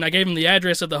Twitter, and I gave him the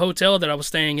address of the hotel that I was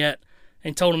staying at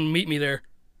and told him to meet me there.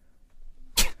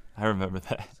 I remember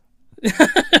that.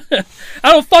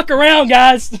 I don't fuck around,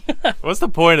 guys. What's the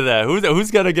point of that?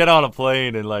 Who's gonna get on a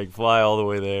plane and like fly all the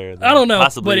way there? I don't know,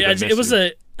 Possibly but it was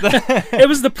you. it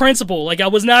was the principle. Like, I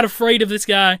was not afraid of this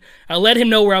guy. I let him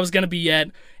know where I was going to be at.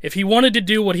 If he wanted to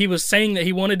do what he was saying that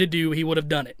he wanted to do, he would have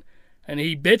done it. And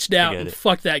he bitched out and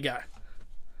fucked that guy.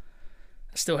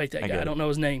 I still hate that guy. I don't know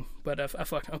his name, but I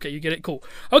fuck. Okay, you get it. Cool.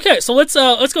 Okay, so let's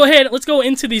go ahead. Let's go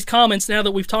into these comments now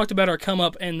that we've talked about our come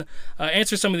up and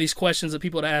answer some of these questions that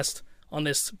people had asked on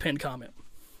this pinned comment.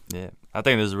 Yeah, I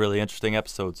think this is a really interesting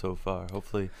episode so far.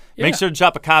 Hopefully, make sure to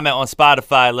drop a comment on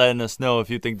Spotify letting us know if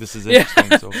you think this is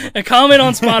interesting so far. A comment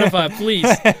on Spotify, please.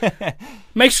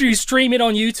 Make sure you stream it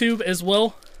on YouTube as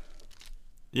well.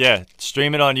 Yeah,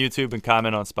 stream it on YouTube and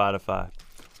comment on Spotify.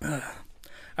 All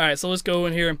right, so let's go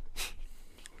in here.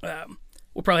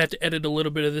 We'll probably have to edit a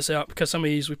little bit of this out because some of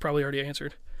these we probably already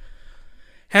answered.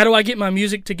 How do I get my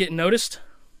music to get noticed?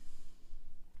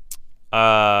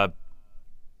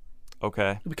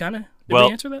 Okay. Did we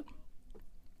answer that?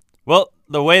 Well,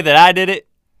 the way that I did it,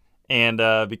 and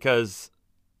because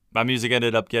my music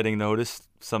ended up getting noticed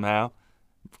somehow,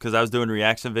 because I was doing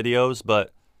reaction videos,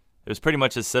 but it was pretty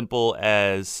much as simple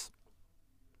as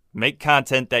make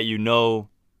content that you know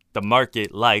the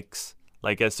market likes.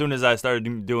 Like, as soon as I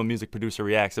started doing Music Producer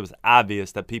Reacts, it was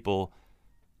obvious that people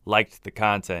liked the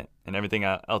content, and everything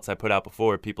else I put out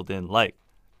before, people didn't like.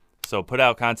 So put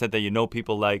out content that you know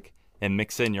people like, and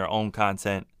mix in your own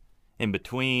content in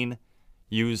between.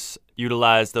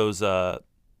 Utilize those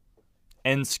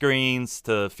end screens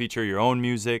to feature your own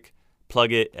music.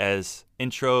 Plug it as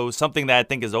intros. Something that I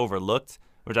think is overlooked,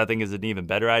 which I think is an even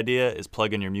better idea, is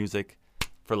plug in your music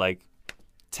for like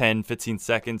 10, 15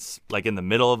 seconds, like in the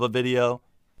middle of a video,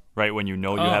 right when you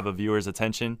know you have a viewer's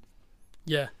attention.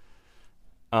 Yeah.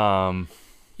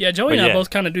 Yeah, Joey and I both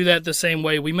kind of do that the same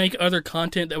way. We make other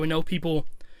content that we know people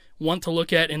want to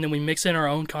look at, and then we mix in our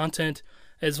own content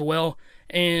as well.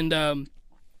 And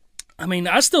I mean,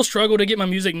 I still struggle to get my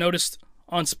music noticed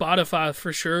on Spotify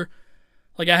for sure.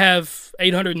 Like, I have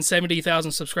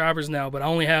 870,000 subscribers now, but I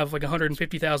only have like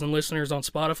 150,000 listeners on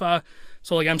Spotify.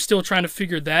 So like, I'm still trying to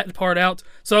figure that part out.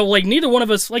 So like, neither one of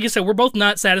us, like I said, we're both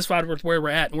not satisfied with where we're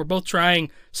at, and we're both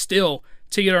trying still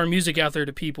to get our music out there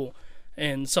to people.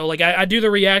 And so, like, I do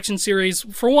the reaction series.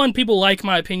 For one, people like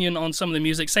my opinion on some of the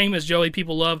music. Same as Joey,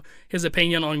 people love his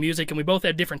opinion on music, and we both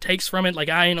have different takes from it. Like,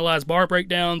 I analyze bar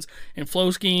breakdowns and flow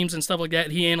schemes and stuff like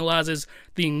that. He analyzes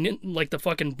the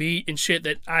fucking beat and shit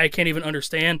that I can't even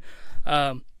understand.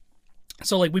 So,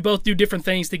 like, we both do different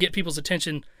things to get people's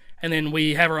attention, and then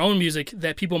we have our own music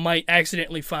that people might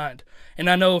accidentally find. And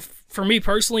I know, for me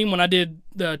personally, when I did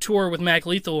the tour with Mac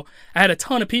Lethal, I had a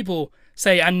ton of people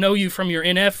say, I know you from your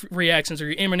NF reactions or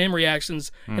your Eminem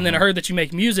reactions, and then I heard that you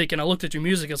make music, and I looked at your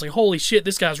music, I was like, holy shit,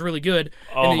 this guy's really good.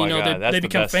 Oh, and then, my God. They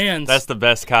become fans. That's the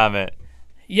best comment.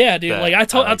 Yeah, dude. Like, I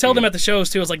tell them at the shows,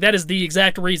 too. It's like, that is the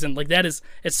exact reason. Like, it's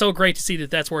so great to see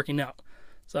that that's working out.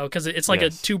 So, because it's like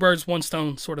a two birds, one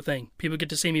stone sort of thing. People get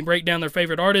to see me break down their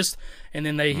favorite artist, and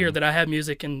then they hear that I have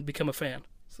music and become a fan.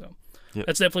 So,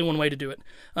 that's definitely one way to do it.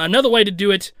 Another way to do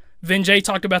it, Vin J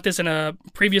talked about this in a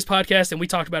previous podcast, and we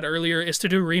talked about it earlier, is to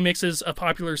do remixes of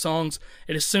popular songs.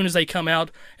 And as soon as they come out,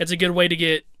 it's a good way to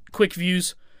get quick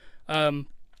views. So,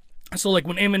 like,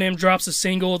 when Eminem drops a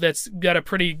single that's got a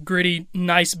pretty gritty,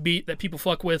 nice beat that people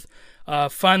fuck with,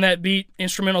 find that beat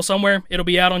instrumental somewhere. It'll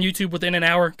be out on YouTube within an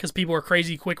hour because people are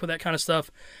crazy quick with that kind of stuff.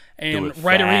 And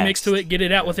write a remix to it, get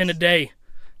it out within a day.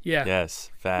 Yeah. Yes,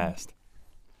 fast.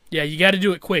 Yeah, you got to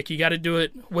do it quick. You got to do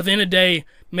it within a day,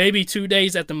 maybe 2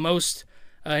 days at the most.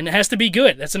 And it has to be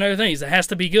good. That's another thing. Is it has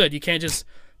to be good. You can't just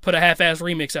put a half-ass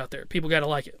remix out there. People got to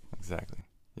like it. Exactly.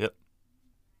 Yep.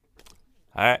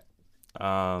 All right.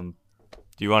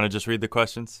 Do Do you want to just read the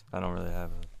questions? I don't really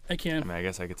have I can. I mean, I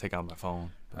guess I could take out my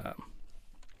phone.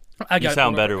 I got You it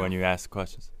sound pulled up better right when you ask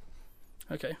questions.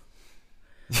 now. Okay.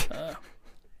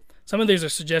 Some of these are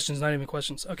suggestions, not even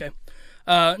questions. Okay.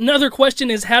 Another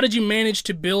question is, how did you manage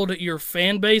to build your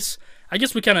fan base? I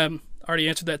guess we kind of already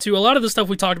answered that too. A lot of the stuff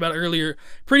we talked about earlier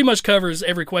pretty much covers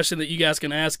every question that you guys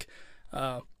can ask.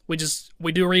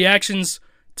 We do reactions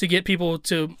to get people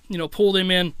to, pull them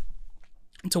in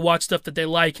to watch stuff that they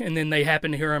like, and then they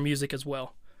happen to hear our music as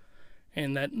well.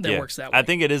 And that works that way. I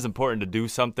think it is important to do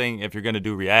something if you're going to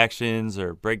do reactions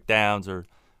or breakdowns or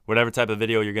whatever type of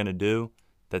video you're going to do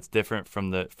that's different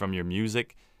from your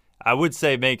music. I would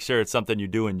say make sure it's something you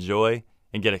do enjoy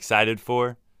and get excited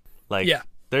for.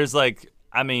 There's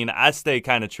I stay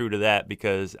kind of true to that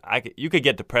because you could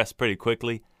get depressed pretty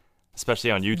quickly,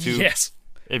 especially on YouTube. Yes.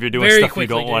 If you're doing Very stuff you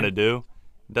quickly, don't want to do.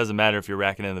 It doesn't matter if you're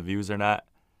racking in the views or not.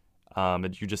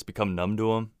 You just become numb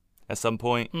to them at some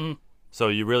point. Mm-hmm. So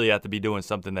you really have to be doing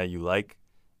something that you like.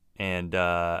 And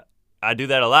I do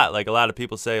that a lot. Like a lot of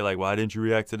people say, like, why didn't you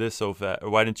react to this so fast? Or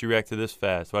why didn't you react to this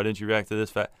fast? Why didn't you react to this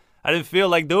fast? I didn't feel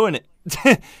like doing it.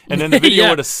 And then the video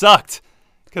would have sucked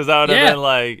because I would have been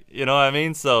like, you know what I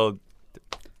mean? So,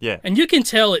 yeah. And you can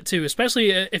tell it too,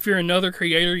 especially if you're another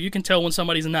creator. You can tell when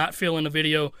somebody's not feeling a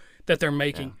video that they're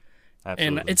making. Yeah.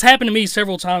 Absolutely. And it's happened to me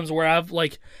several times where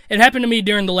it happened to me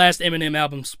during the last Eminem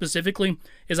album specifically,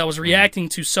 is I was reacting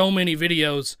to so many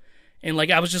videos, and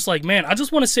I was just like, man, I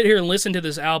just want to sit here and listen to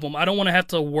this album. I don't want to have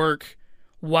to work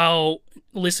while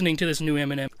listening to this new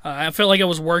Eminem. I felt like I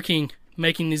was working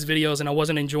making these videos, and I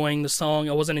wasn't enjoying the song.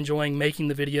 I wasn't enjoying making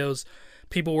the videos.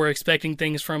 People were expecting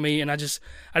things from me, and I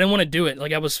didn't want to do it.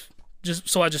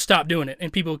 So I just stopped doing it.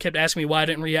 And people kept asking me why I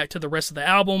didn't react to the rest of the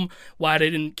album, why I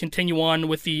didn't continue on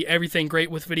with the Everything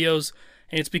Great with videos.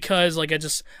 And it's because I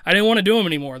didn't want to do them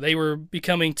anymore. They were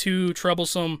becoming too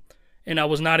troublesome, and I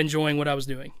was not enjoying what I was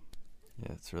doing.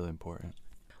 Yeah, it's really important.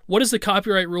 What is the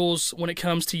copyright rules when it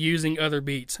comes to using other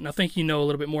beats? And I think you know a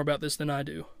little bit more about this than I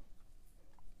do.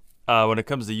 When it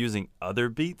comes to using other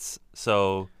beats,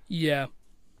 so yeah,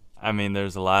 I mean,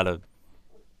 there's a lot of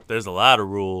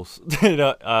rules.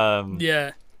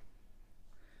 Yeah.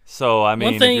 So I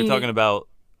mean, if you're talking about,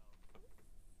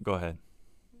 go ahead.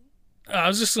 I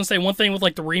was just gonna say one thing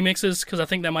with the remixes, because I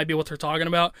think that might be what they're talking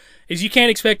about, is you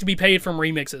can't expect to be paid from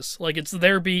remixes. It's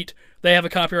their beat, they have a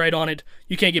copyright on it,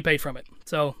 you can't get paid from it.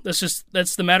 So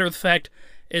that's the matter of the fact.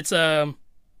 It's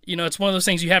it's one of those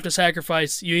things you have to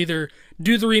sacrifice. You either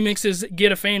do the remixes,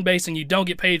 get a fan base, and you don't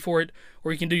get paid for it,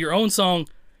 or you can do your own song,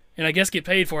 and I guess get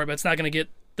paid for it, but it's not gonna get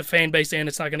the fan base and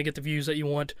it's not gonna get the views that you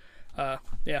want.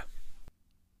 Yeah.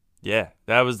 Yeah,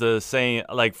 that was the saying.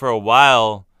 For a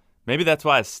while. Maybe that's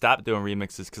why I stopped doing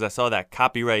remixes, because I saw that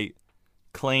copyright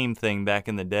claim thing back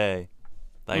in the day.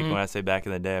 When I say back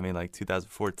in the day, I mean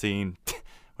 2014,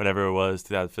 whatever it was,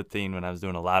 2015, when I was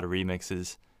doing a lot of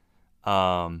remixes.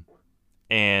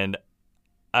 And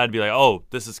I'd be like, oh,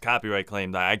 this is copyright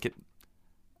claimed. I'm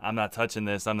not touching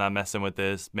this. I'm not messing with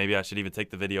this. Maybe I should even take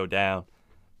the video down.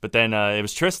 But then it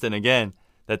was Tristan again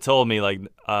that told me you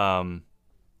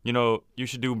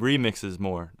should do remixes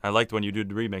more. I liked when you did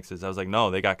remixes. I was like, no,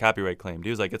 they got copyright claimed.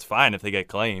 He was like, it's fine if they get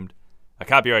claimed. A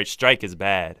copyright strike is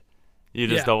bad. You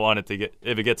just don't want it to get,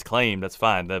 if it gets claimed, that's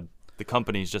fine. The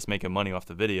company's just making money off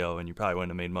the video, and you probably wouldn't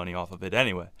have made money off of it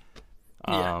anyway.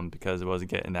 Because it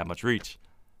wasn't getting that much reach.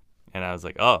 And I was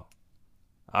like, oh,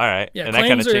 all right. Yeah, and that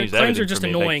kind of changed everything. Claims are just for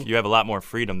me. annoying. You have a lot more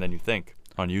freedom than you think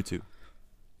on YouTube.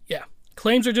 Yeah.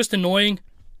 Claims are just annoying.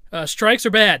 Strikes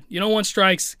are bad. You don't want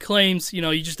strikes. Claims, you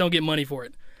just don't get money for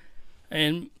it.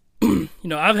 And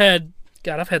I've had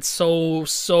so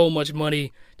much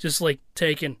money just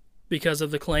taken because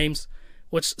of the claims,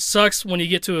 which sucks when you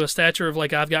get to a stature of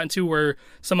I've gotten to, where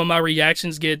some of my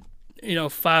reactions get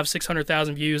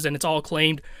 500,000-600,000 views and it's all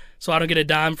claimed, so I don't get a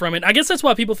dime from it. I guess that's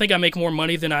why people think I make more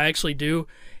money than I actually do,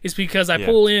 is because I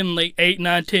pull in 8,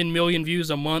 9, 10 million views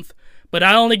a month. But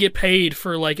I only get paid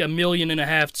for 1.5 million,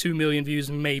 2 million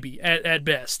views, maybe at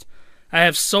best. I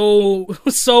have so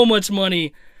much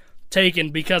money taken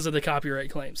because of the copyright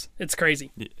claims. It's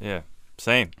crazy. Yeah,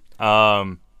 same.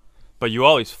 But you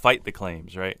always fight the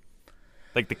claims, right?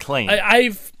 The claim.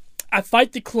 I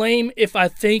fight the claim if I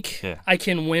think I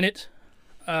can win it.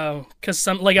 Because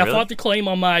I fought the claim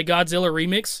on my Godzilla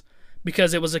remix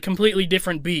because it was a completely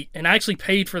different beat, and I actually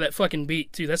paid for that fucking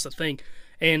beat too. That's the thing.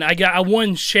 And I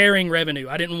won sharing revenue.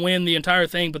 I didn't win the entire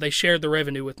thing, but they shared the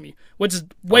revenue with me, which is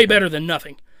way better than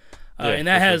nothing. And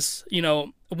that has,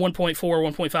 1.4,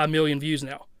 1.5 million views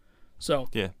now. So,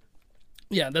 yeah,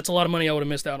 that's a lot of money I would have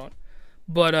missed out on.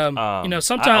 But,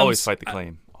 sometimes... I always fight the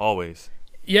claim. Always.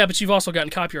 Yeah, but you've also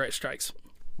gotten copyright strikes.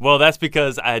 Well, that's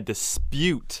because I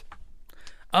dispute.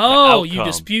 Oh, you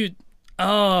dispute.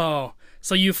 Oh,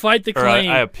 so you fight the claim.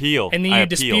 I appeal. And then you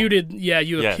disputed. Yeah,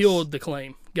 you appealed the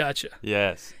claim. Gotcha.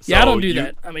 Yes. Yeah, so I don't do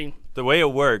that. I mean, the way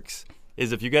it works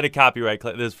is if you get a copyright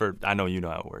claim. This is for, I know you know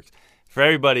how it works. For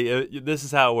everybody, this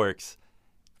is how it works.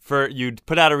 You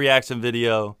put out a reaction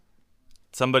video.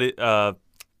 Somebody, the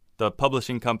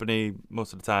publishing company,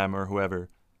 most of the time, or whoever,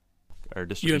 or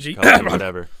distribution UMG. company,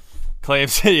 whatever,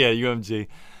 claims it. Yeah, UMG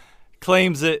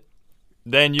claims it.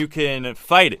 Then you can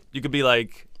fight it. You could be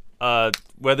like,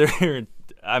 whether,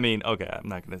 I mean, okay, I'm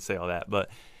not going to say all that, but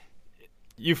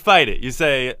you fight it. You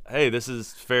say, hey, this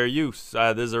is fair use.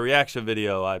 There's a reaction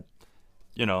video.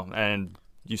 And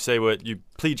you say you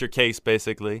plead your case,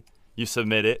 basically. You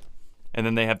submit it, and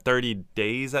then they have 30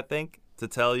 days, I think, to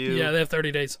tell you. Yeah, they have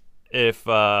 30 days. If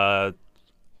they'll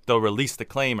release the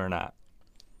claim or not.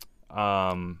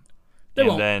 They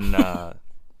won't. Then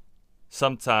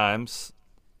sometimes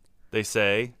they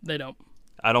say, they don't.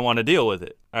 I don't want to deal with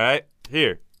it. All right,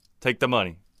 here, take the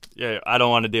money. Yeah, I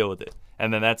don't want to deal with it.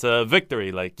 And then that's a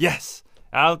victory. Like, yes.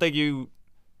 I don't think you.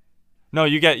 No,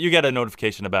 you get a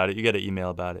notification about it. You get an email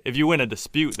about it. If you win a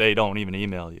dispute, they don't even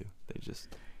email you.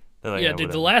 They're like, yeah,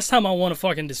 dude. The last time I won a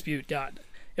fucking dispute,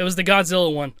 it was the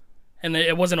Godzilla one, and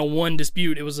it wasn't a one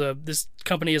dispute. It was this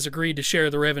company has agreed to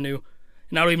share the revenue,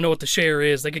 and I don't even know what the share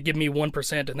is. They could give me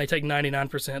 1%, and they take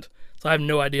 99%. So I have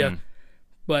no idea.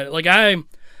 But like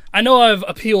I know I've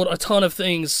appealed a ton of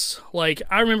things. Like,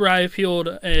 I remember I appealed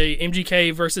a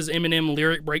MGK versus Eminem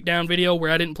lyric breakdown video where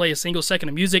I didn't play a single second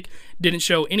of music, didn't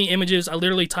show any images. I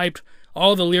literally typed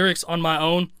all the lyrics on my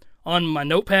own, on my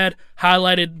notepad,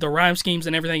 highlighted the rhyme schemes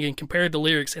and everything, and compared the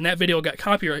lyrics. And that video got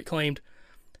copyright claimed.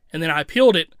 And then I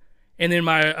appealed it, and then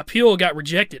my appeal got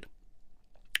rejected.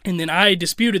 And then I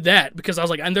disputed that because I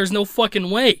was like, and there's no fucking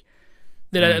way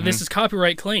that this is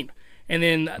copyright claimed. And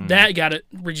then that got it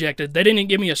rejected. They didn't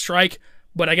give me a strike,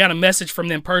 but I got a message from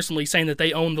them personally saying that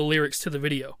they own the lyrics to the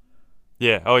video.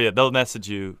 Yeah. Oh, yeah. They'll message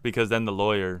you because then the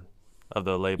lawyer of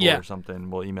the label or something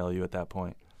will email you at that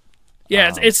point.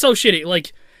 Yeah, it's so shitty.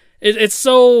 Like, it's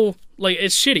so, like,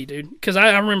 it's shitty, dude. Because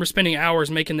I remember spending hours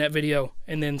making that video,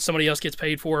 and then somebody else gets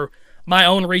paid for my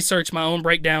own research, my own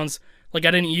breakdowns. Like,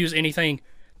 I didn't use anything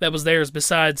that was theirs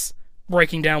besides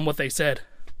breaking down what they said.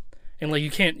 And, like,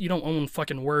 you don't own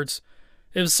fucking words.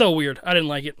 It was so weird. I didn't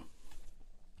like it.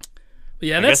 But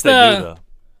yeah, that's guess they do, though.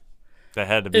 That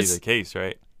had to be the case,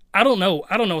 right? I don't know.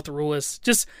 I don't know what the rule is.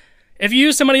 Just, if you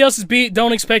use somebody else's beat,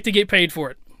 don't expect to get paid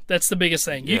for it. That's the biggest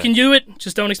thing. You can do it,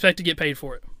 just don't expect to get paid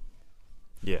for it.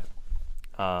 Yeah.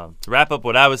 To wrap up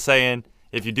what I was saying,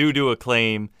 if you do a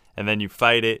claim, and then you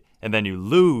fight it, and then you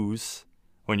lose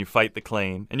when you fight the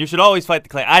claim, and you should always fight the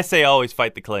claim. I say always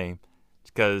fight the claim,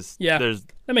 because there's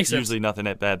that makes usually nothing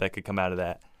that bad that could come out of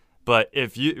that. But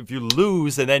if you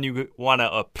lose and then you want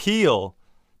to appeal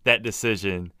that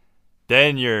decision,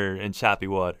 then you're in choppy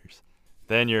waters.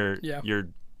 Then you're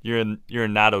in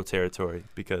Nato territory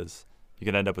because you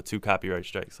can end up with 2 copyright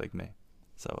strikes like me.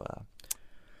 So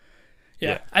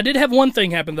yeah. I did have one thing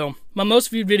happen though. My most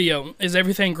viewed video is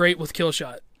Everything Great with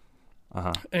Killshot.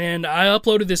 And I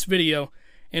uploaded this video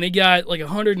and it got like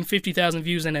 150,000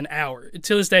 views in an hour.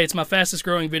 To this day, it's my fastest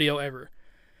growing video ever.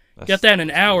 Got that in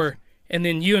an hour. And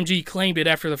then UMG claimed it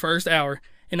after the first hour,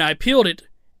 and I appealed it,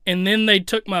 and then they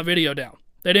took my video down.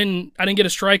 I didn't get a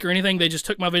strike or anything. They just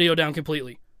took my video down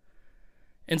completely.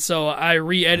 And so I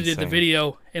re-edited the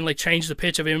video and like changed the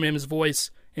pitch of Eminem's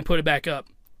voice and put it back up,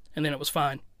 and then it was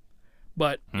fine.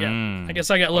 But yeah, I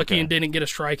guess I got lucky and didn't get a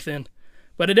strike then.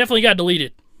 But it definitely got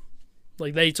deleted.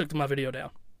 Like, they took my video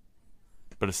down.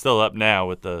 But it's still up now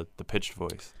with the pitched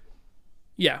voice.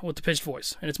 Yeah, with the pitched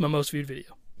voice, and it's my most viewed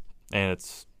video. And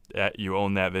it's you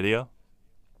own that video?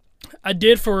 I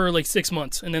did for like 6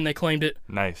 months, and then they claimed it.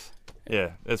 Nice.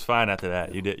 Yeah, it's fine after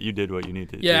that. You did what you needed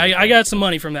to do. Yeah, I got some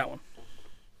money from that one.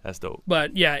 That's dope.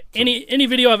 But yeah, any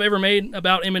video I've ever made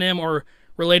about Eminem or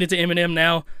related to Eminem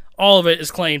now, all of it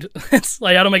is claimed. It's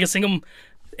like I don't make a single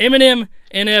Eminem,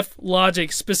 NF,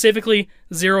 Logic, specifically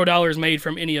 $0 made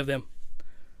from any of them.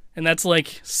 And that's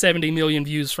like 70 million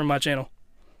views from my channel.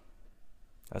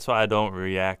 That's why I don't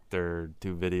react or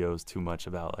do videos too much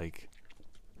about like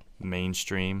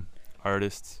mainstream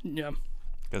artists. Yeah.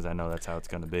 Because I know that's how it's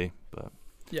going to be. But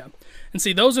yeah. And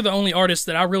see, those are the only artists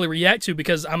that I really react to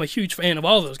because I'm a huge fan of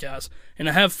all those guys. And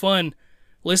I have fun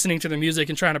listening to their music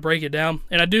and trying to break it down.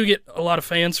 And I do get a lot of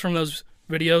fans from those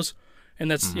videos. And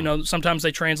that's, sometimes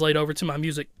they translate over to my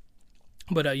music.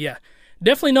 But yeah,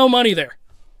 definitely no money there.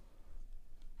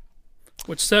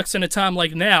 Which sucks in a time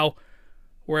like now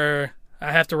where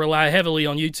I have to rely heavily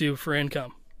on YouTube for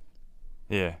income.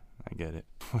 Yeah, I get it.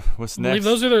 What's I believe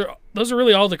next? those are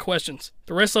really all the questions.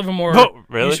 The rest of them are Oh,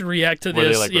 really? you should react to Were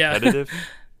this. they like yeah. repetitive?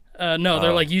 No,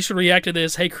 they're Oh. like you should react to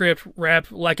this. Hey Crypt, rap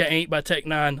like I ain't by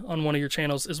Tech9 on one of your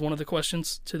channels is one of the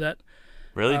questions to that.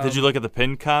 Really? Did you look at the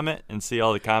pinned comment and see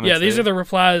all the comments? Yeah, these there? are the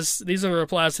replies. These are the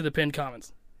replies to the pinned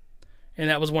comments, and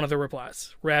that was one of the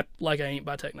replies. Rap like I ain't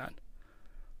by Tech9,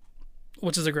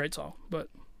 which is a great song. But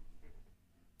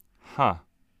Huh.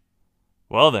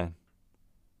 Well then,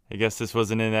 I guess this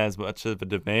wasn't in as much of a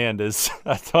demand as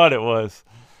I thought it was.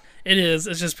 it is.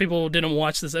 It's just people didn't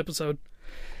watch this episode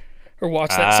or watch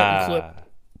that certain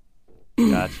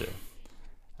clip. Gotcha.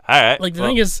 All right. Like the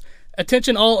thing is,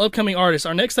 attention all upcoming artists.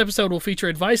 Our next episode will feature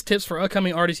advice tips for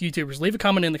upcoming artist YouTubers. Leave a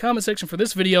comment in the comment section for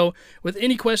this video with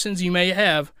any questions you may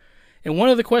have. And one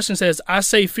of the questions says, I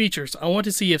say features. I want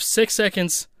to see 6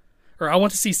 seconds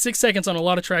on a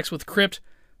lot of tracks with Crypt,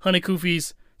 Honey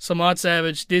Koofies, Samad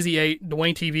Savage, Dizzy 8,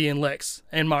 Dwayne TV, and Lex,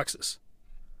 and Moxus.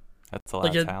 That's a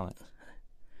lot of talent.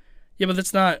 Yeah, but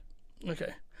that's not...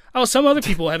 Okay. Oh, some other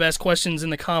people have asked questions in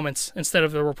the comments instead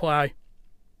of the reply.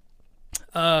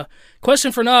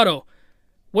 Question for Nato.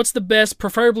 What's the best,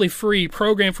 preferably free,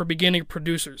 program for beginning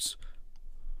producers?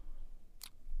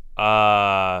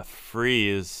 Free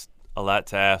is a lot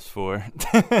to ask for.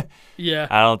 Yeah.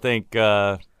 I don't think,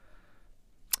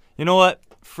 you know what?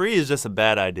 Free is just a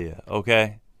bad idea,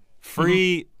 okay?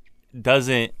 Free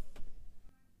doesn't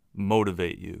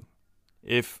motivate you.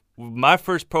 If my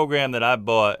first program that I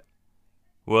bought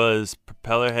was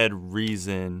Propellerhead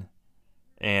Reason,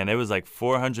 and it was like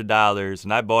 $400,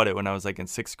 and I bought it when I was like in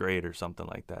 6th grade or something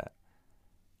like that.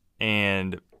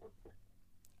 And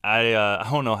I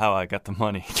don't know how I got the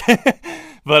money,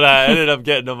 but I ended up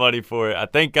getting the money for it. I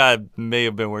think I may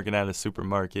have been working at a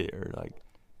supermarket or like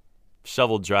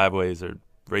shoveled driveways or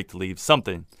raked leaves,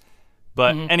 something.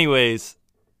 But anyways,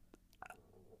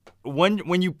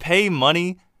 when you pay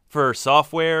money for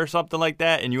software or something like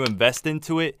that and you invest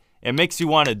into it, it makes you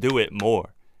want to do it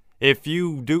more. If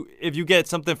you get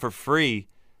something for free,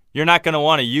 you're not going to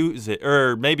want to use it,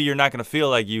 or maybe you're not going to feel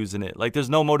like using it. Like there's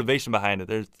no motivation behind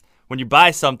it. When you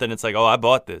buy something, it's like, oh, I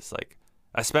bought this. Like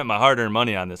I spent my hard-earned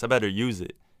money on this. I better use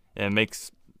it, and make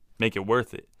it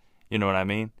worth it. You know what I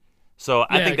mean? So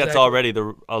I think that's already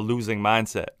a losing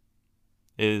mindset.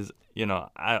 Is, you know,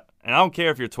 I don't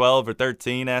care if you're 12 or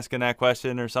 13 asking that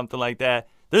question or something like that.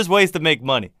 There's ways to make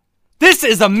money. This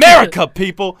is America,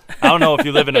 people. I don't know if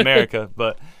you live in America,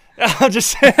 but I'm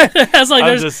just saying.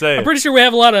 I'm pretty sure we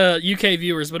have a lot of UK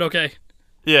viewers, but okay.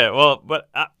 Yeah, well, but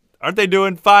aren't they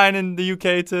doing fine in the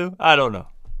UK too? I don't know.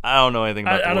 I don't know anything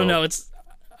about I don't know.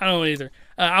 I don't know either.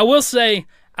 I will say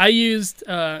I used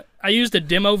a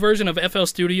demo version of FL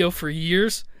Studio for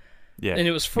years. Yeah, and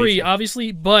it was free,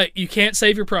 obviously, but you can't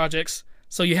save your projects,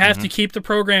 so you have to keep the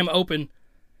program open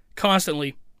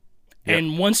constantly. Yep.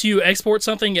 And once you export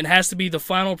something, it has to be the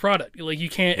final product. Like you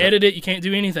can't edit it, you can't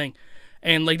do anything.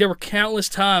 And like there were countless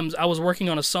times I was working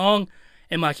on a song,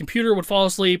 and my computer would fall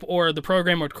asleep or the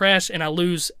program would crash, and I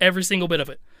lose every single bit of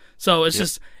it. So it's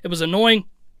just it was annoying.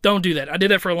 Don't do that. I did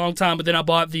that for a long time, but then I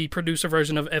bought the producer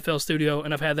version of FL Studio,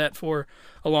 and I've had that for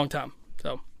a long time.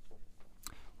 So.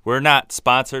 We're not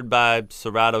sponsored by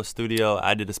Serato Studio.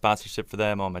 I did a sponsorship for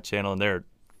them on my channel, and they're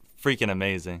freaking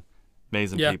amazing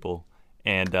people.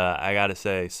 And I got to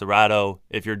say, Serato,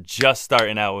 if you're just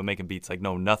starting out with making beats, like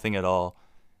nothing at all,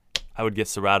 I would get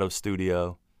Serato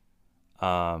Studio.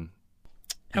 How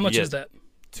much is that?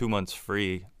 2 months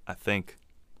free, I think,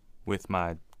 with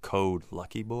my code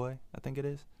LuckyBoy, I think it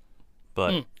is.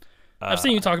 But I've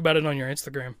seen you talk about it on your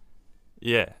Instagram.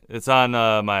 Yeah, it's on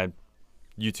my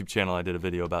YouTube channel. I did a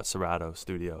video about Serato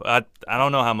Studio. I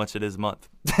don't know how much it is a month,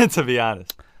 to be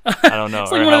honest. I don't know.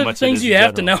 It's like one of the things you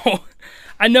have to know.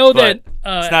 I know that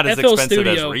it's not as FL expensive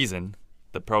Studio, as Reason,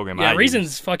 the program Yeah, I Reason's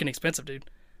use. fucking expensive, dude.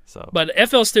 So, but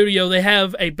FL Studio, they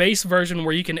have a base version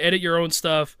where you can edit your own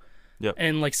stuff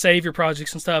and like save your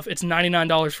projects and stuff. It's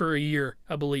 $99 for a year,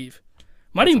 I believe.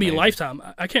 Might even be lifetime.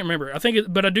 I can't remember.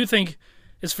 But I do think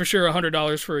it's for sure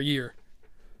 $100 for a year.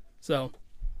 So,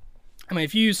 I mean,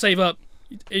 if you save up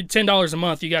 $10 a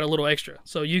month, you got a little extra.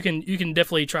 So you can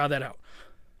definitely try that out.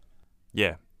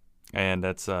 Yeah, and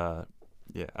that's I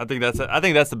think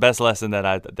that's the best lesson that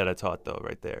I taught though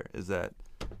right there is that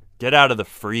get out of the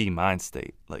free mind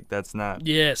state. Like that's not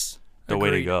the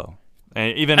way to go.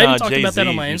 And even Jay-Z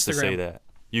used to say that.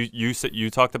 You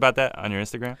talked about that on your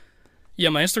Instagram? Yeah,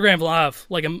 my Instagram live,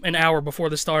 like an hour before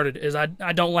this started, is I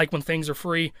don't like when things are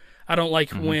free. I don't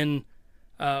like when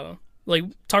like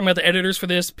talking about the editors for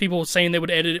this, people saying they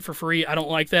would edit it for free. I don't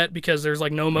like that because there's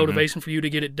like no motivation for you to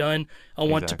get it done. I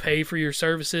want to pay for your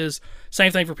services.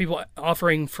 Same thing for people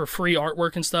offering for free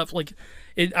artwork and stuff. Like,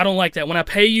 I don't like that. When I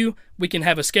pay you, we can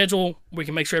have a schedule. We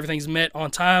can make sure everything's met on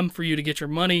time for you to get your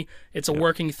money. It's a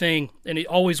working thing, and it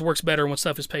always works better when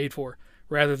stuff is paid for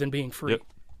rather than being free. Yep.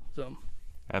 So.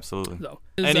 Absolutely. So,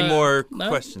 any more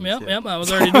questions? Yep, I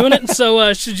was already doing it.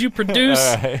 So, should you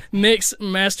produce, mix,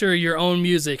 master your own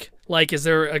music? Like, is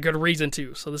there a good reason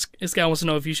to? So, this guy wants to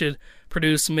know if you should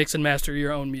produce, mix, and master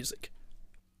your own music.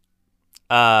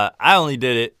 I only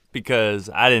did it because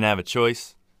I didn't have a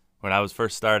choice when I was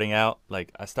first starting out.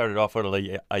 Like, I started off with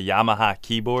a Yamaha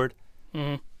keyboard,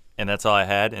 and that's all I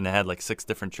had. And it had like 6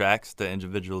 different tracks to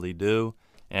individually do.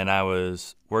 And I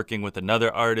was working with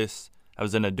another artist. I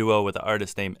was in a duo with an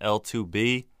artist named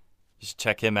L2B. You should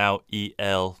check him out.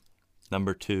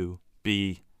 EL2BEE.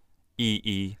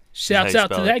 Shouts out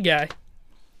to that guy.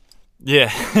 Yeah,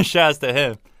 shouts to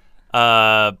him.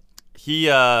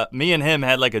 Me and him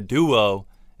had like a duo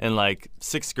in like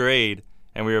 6th grade,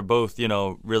 and we were both,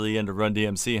 really into Run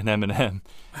DMC and Eminem.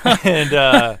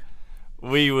 And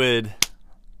we would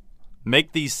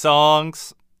make these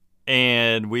songs,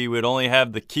 and we would only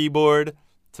have the keyboard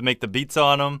to make the beats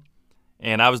on them.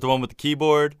 And I was the one with the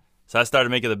keyboard, so I started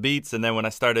making the beats. And then when I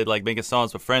started like making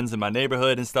songs with friends in my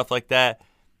neighborhood and stuff like that,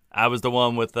 I was the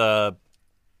one with the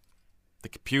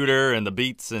computer and the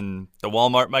beats and the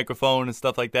Walmart microphone and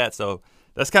stuff like that. So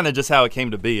that's kind of just how it came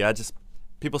to be.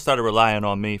 People started relying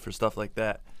on me for stuff like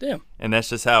that. Damn. And that's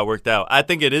just how it worked out. I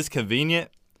think it is convenient,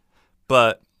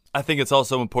 but I think it's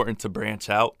also important to branch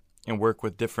out and work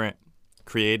with different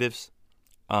creatives.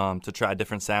 To try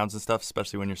different sounds and stuff,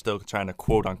 especially when you're still trying to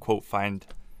quote-unquote find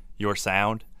your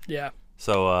sound. Yeah.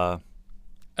 So,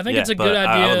 I think it's a good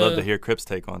idea. I would love to hear Crip's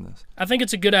take on this. I think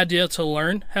it's a good idea to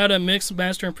learn how to mix,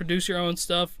 master, and produce your own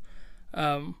stuff.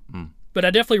 But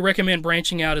I definitely recommend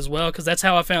branching out as well, because that's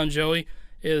how I found Joey.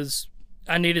 Is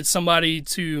I needed somebody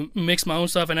to mix my own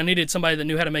stuff, and I needed somebody that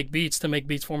knew how to make beats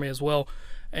for me as well.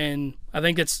 And I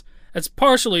think that's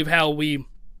partially how we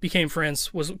became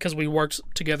friends, was because we worked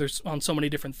together on so many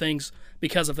different things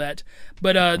because of that.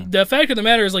 But the fact of the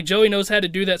matter is, like, Joey knows how to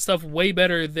do that stuff way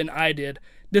better than I did,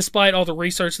 despite all the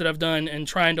research that I've done and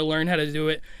trying to learn how to do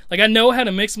it. Like, I know how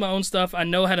to mix my own stuff. I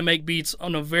know how to make beats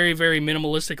on a very, very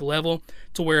minimalistic level,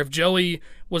 to where if Joey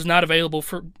was not available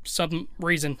for some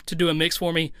reason to do a mix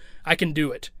for me, I can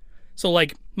do it. So,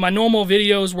 like, my normal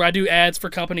videos where I do ads for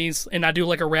companies and I do,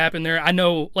 like, a rap in there, I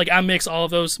know, like, I mix all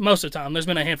of those most of the time. There's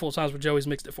been a handful of times where Joey's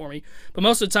mixed it for me. But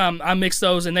most of the time, I mix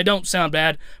those, and they don't sound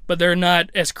bad, but they're not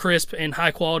as crisp and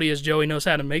high quality as Joey knows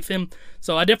how to make them.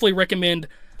 So I definitely recommend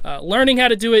learning how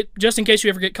to do it, just in case you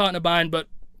ever get caught in a bind, but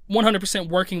 100%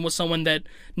 working with someone that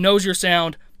knows your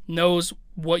sound, knows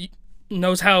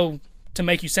how to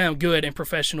make you sound good and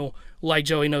professional, like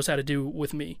Joey knows how to do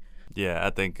with me. Yeah, I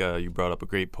think you brought up a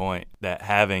great point, that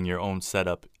having your own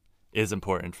setup is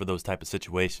important for those type of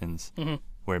situations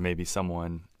where maybe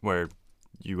where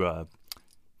you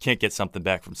can't get something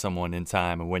back from someone in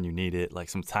time and when you need it, like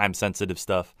some time-sensitive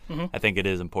stuff. I think it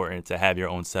is important to have your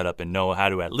own setup and know how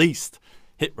to at least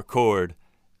hit record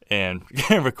and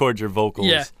record your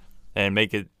vocals and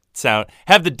make it sound,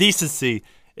 have the decency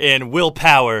and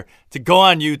willpower to go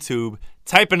on YouTube,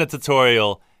 type in a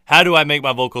tutorial, how do I make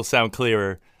my vocals sound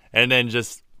clearer? And then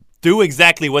just do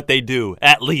exactly what they do,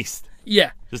 at least.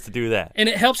 Yeah. Just to do that. And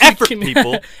it helps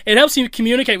people. It helps you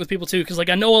communicate with people, too, because, like,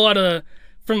 I know a lot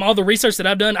from all the research that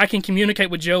I've done, I can communicate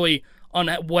with Joey on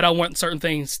what I want certain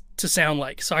things to sound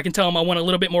like. So I can tell him I want a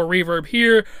little bit more reverb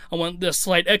here, I want the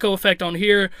slight echo effect on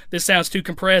here, this sounds too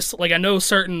compressed. Like, I know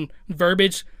certain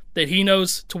verbiage that he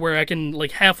knows, to where I can,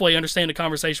 like, halfway understand the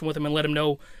conversation with him and let him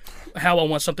know how I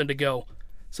want something to go.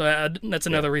 So that's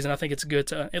another reason I think it's good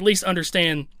to at least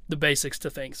understand the basics to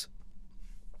things.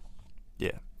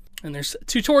 Yeah. And there's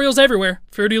tutorials everywhere.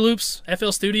 Fruity Loops, FL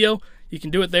Studio, you can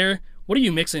do it there. What do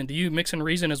you mix in? Do you mix in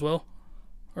Reason as well?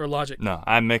 Or Logic? No,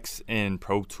 I mix in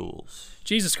Pro Tools.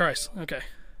 Jesus Christ. Okay.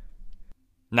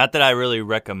 Not that I really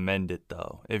recommend it,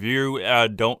 though. If you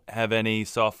don't have any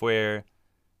software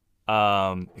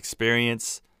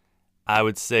experience, I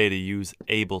would say to use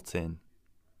Ableton.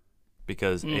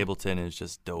 Because Ableton is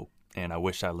just dope, and I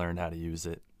wish I learned how to use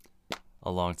it a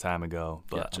long time ago.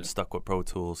 But Gotcha. I'm stuck with Pro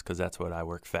Tools because that's what I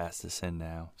work fastest in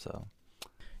now. So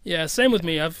Yeah, same with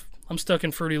me. I'm stuck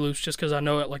in Fruity Loops just because I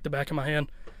know it like the back of my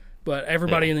hand. But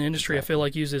everybody in the industry, exactly. I feel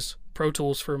like, uses Pro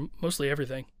Tools for mostly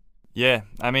everything. Yeah,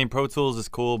 I mean, Pro Tools is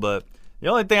cool, but the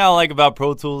only thing I like about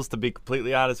Pro Tools, to be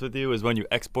completely honest with you, is when you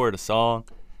export a song,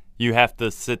 you have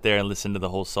to sit there and listen to the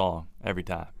whole song every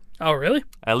time. Oh, really?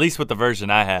 At least with the version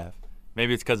I have.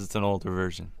 Maybe it's because it's an older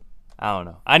version. I don't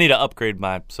know. I need to upgrade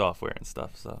my software and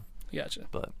stuff. So, Gotcha.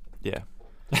 but yeah.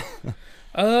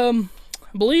 I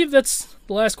believe that's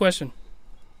the last question.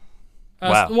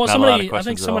 Wow, Well, not a lot of I think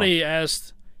questions at somebody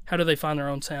asked, how do they find their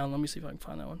own sound? Let me see if I can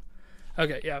find that one.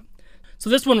 Okay, yeah. So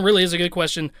this one really is a good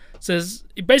question. It says,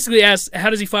 it basically asks,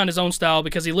 how does he find his own style?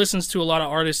 Because he listens to a lot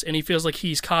of artists, and he feels like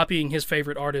he's copying his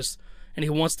favorite artist, and he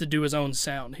wants to do his own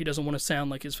sound. He doesn't want to sound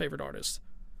like his favorite artist.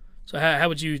 So how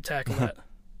would you tackle that?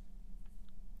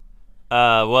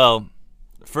 Well,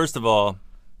 first of all,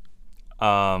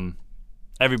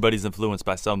 everybody's influenced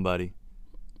by somebody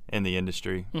in the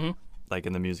industry, like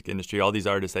in the music industry. All these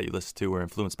artists that you listen to were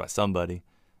influenced by somebody.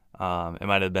 It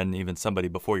might have been even somebody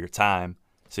before your time,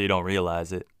 so you don't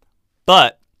realize it.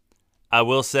 But I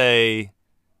will say,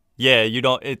 yeah, you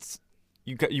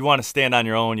want to stand on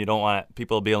your own. You don't want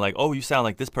people being like, oh, you sound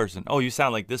like this person. Oh, you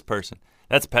sound like this person.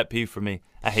 That's a pet peeve for me.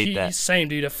 I hate that. Same,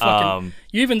 dude. You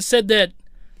even said that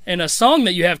in a song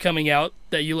that you have coming out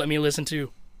that you let me listen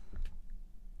to.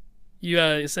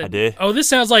 You said, I did? Oh, this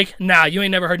sounds like, nah, you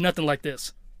ain't never heard nothing like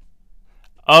this.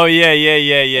 Oh, yeah.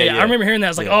 I remember hearing that.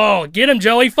 I was like, oh, get him,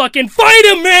 Joey. Fucking fight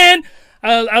him, man.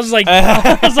 I was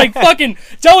like, fucking,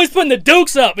 Joey's putting the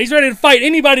dukes up. He's ready to fight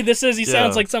anybody that says he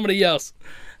sounds like somebody else.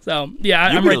 So, yeah,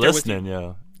 I'm right there with you.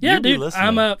 Yo. Yeah, you dude,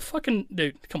 I'm a fucking,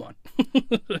 dude, come on.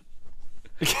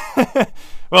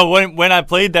 Well, when I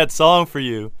played that song for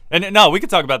you, and no, we can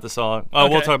talk about the song.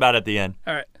 Okay. We'll talk about it at the end.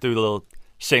 All right. Do a little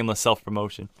shameless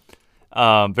self-promotion.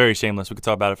 Very shameless. We could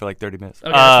talk about it for like 30 minutes.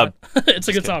 Okay, it's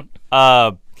a good song.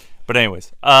 But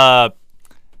anyways, how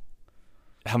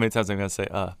many times am I going to say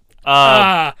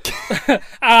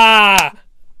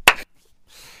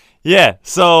Yeah,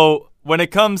 so when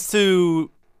it comes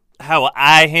to how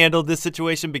I handled this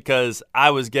situation, because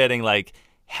I was getting like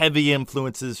heavy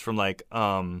influences from like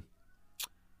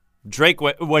Drake.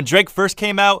 When Drake first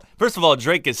came out, first of all,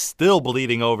 Drake is still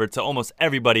bleeding over to almost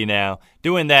everybody now,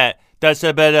 doing that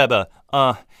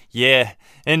yeah,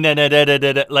 and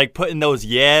then like putting those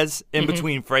yeahs in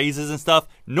between phrases and stuff.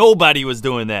 Nobody was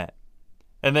doing that,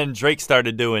 and then Drake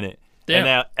started doing it. Damn. And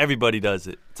now everybody does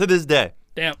it to this day.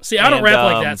 Damn. See, I don't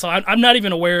rap like that, so I'm not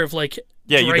even aware of like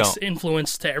Drake's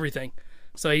influence to everything.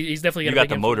 So he's definitely got a big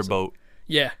the influence. motorboat.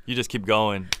 Yeah. You just keep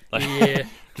going. Like, yeah.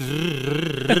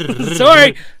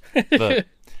 Sorry.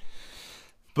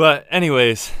 but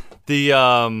anyways,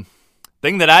 the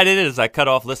thing that I did is I cut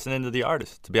off listening to the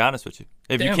artist, to be honest with you.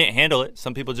 If you can't handle it,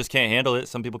 some people just can't handle it.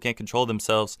 Some people can't control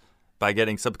themselves by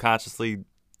getting subconsciously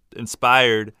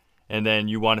inspired, and then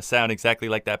you want to sound exactly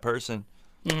like that person.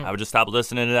 I would just stop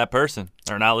listening to that person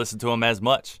or not listen to him as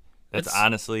much. That's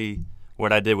honestly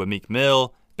what I did with Meek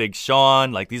Mill, Big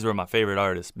Sean. Like, these were my favorite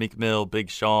artists. Meek Mill, Big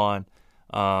Sean.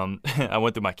 I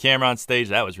went through my Cameron stage.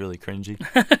 That was really cringy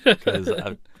because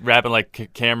I'm rapping like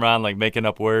Cameron, like making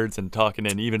up words and talking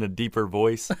in even a deeper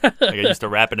voice. Like, I used to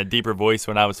rap in a deeper voice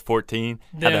when I was 14.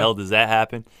 How the hell does that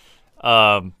happen?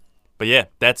 But yeah,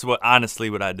 that's honestly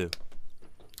what I do.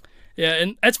 Yeah,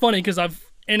 and that's funny because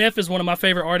NF is one of my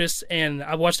favorite artists, and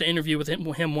I watched an interview with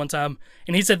him one time,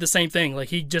 and he said the same thing. Like,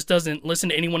 he just doesn't listen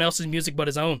to anyone else's music but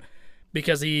his own,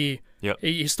 because he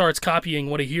starts copying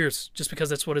what he hears just because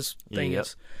that's what his thing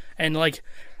is. And like,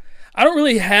 I don't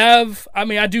really have. I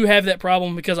mean, I do have that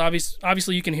problem because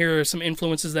obviously you can hear some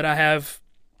influences that I have,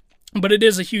 but it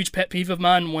is a huge pet peeve of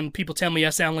mine when people tell me I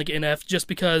sound like NF just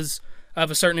because of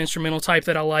a certain instrumental type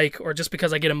that I like, or just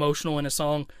because I get emotional in a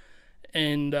song.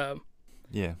 And I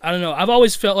don't know. I've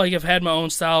always felt like I've had my own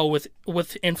style with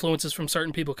influences from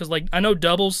certain people. Because, like, I know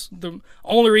doubles. The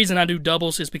only reason I do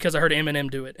doubles is because I heard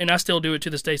Eminem do it. And I still do it to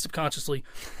this day subconsciously.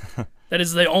 That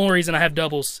is the only reason I have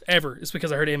doubles ever, is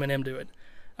because I heard Eminem do it.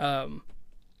 I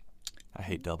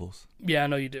hate doubles. Yeah, I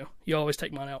know you do. You always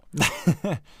take mine out.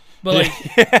 But, like,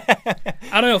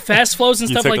 I don't know, fast flows and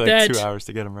stuff like that. 2 hours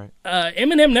to get them right.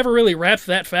 Eminem never really rapped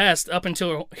that fast up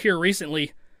until here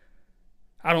recently,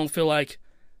 I don't feel like.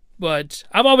 But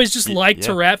I've always just liked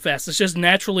to rap fast. It's just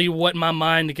naturally what my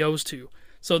mind goes to.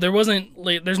 So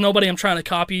there's nobody I'm trying to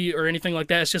copy or anything like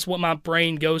that. It's just what my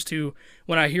brain goes to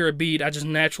when I hear a beat. I just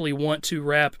naturally want to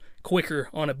rap quicker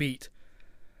on a beat.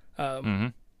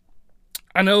 I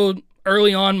know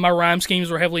early on my rhyme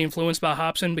schemes were heavily influenced by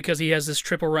Hopsin because he has this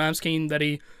triple rhyme scheme that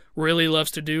he really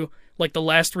loves to do. Like, the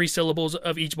last 3 syllables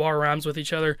of each bar rhymes with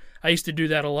each other. I used to do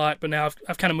that a lot, but now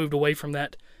I've kind of moved away from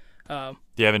that. Do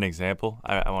you have an example?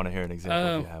 I want to hear an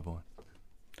example if you have one.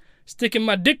 Sticking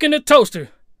my dick in a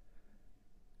toaster.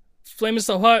 Flaming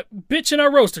so hot, bitch in a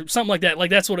roaster. Something like that. Like,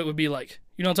 that's what it would be like.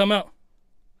 You know what I'm talking about?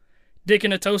 Dick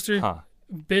in a toaster,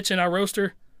 bitch in a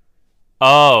roaster.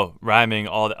 Oh, rhyming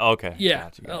all the okay. Yeah,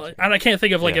 Gotcha. and I can't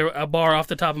think of like Yeah. a bar off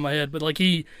the top of my head, but like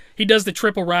he does the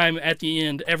triple rhyme at the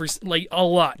end like a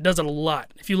lot. Does it a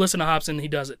lot. If you listen to Hobson, he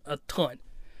does it a ton.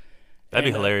 That'd be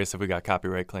And, hilarious if we got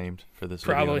copyright claimed for this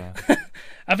Probably. video now.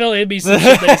 I feel like it'd be some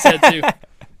shit that he said too.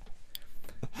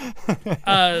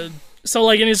 So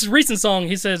like in his recent song,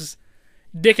 he says,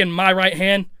 "Dick in my right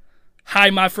hand, hi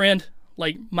my friend."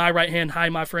 Like my right hand, hi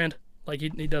my friend. Like he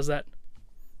does that.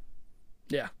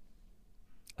 Yeah.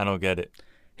 I don't get it.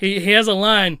 He has a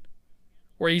line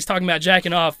where he's talking about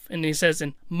jacking off, and he says,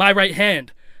 "In my right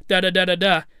hand, da da da da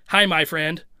da, hi my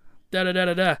friend, da da da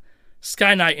da da,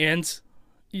 sky night ends."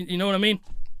 You know what I mean?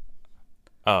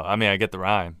 Oh, I mean, I get the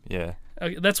rhyme. Yeah.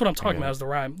 That's what I'm talking about. Is the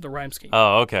rhyme scheme.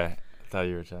 Oh, okay. I thought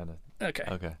you were trying to. Okay.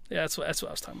 Okay. Yeah, that's what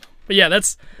I was talking about. But yeah,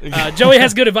 that's Joey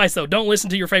has good advice though. Don't listen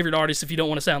to your favorite artists if you don't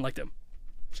want to sound like them.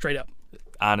 Straight up.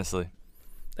 Honestly.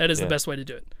 That is the best way to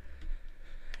do it.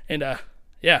 And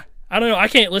yeah, I don't know. I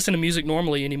can't listen to music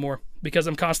normally anymore because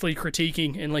I'm constantly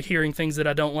critiquing and like hearing things that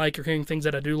I don't like or hearing things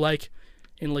that I do like,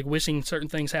 and like wishing certain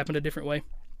things happened a different way.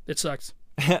 It sucks.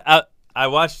 I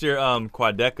watched your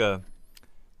Quadeca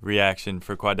reaction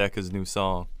for Quadeca's new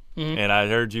song, and I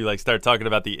heard you like start talking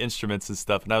about the instruments and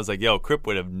stuff, and I was like, "Yo, Crip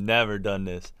would have never done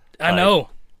this." I know.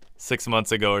 6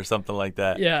 months ago or something like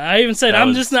that. Yeah, I even said That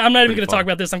I'm was not even pretty going to fun. talk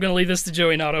about this. I'm going to leave this to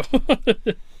Joey Nato.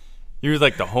 You was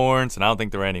like the horns, and I don't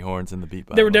think there were any horns in the beat.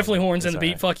 By There the were way. definitely horns in That's the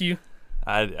beat. all Fuck you.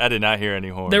 right. I did not hear any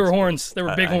horns. There were horns. There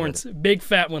were big I get horns. Big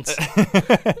fat ones.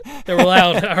 They were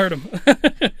loud. I heard them.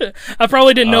 I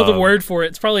probably didn't know the word for it.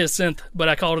 It's probably a synth, but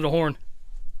I called it a horn.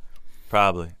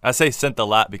 Probably. I say synth a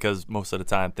lot because most of the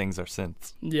time things are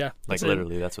synths. Yeah. Like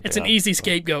literally, that's what It's they an are. easy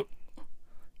scapegoat.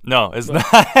 No, it's not.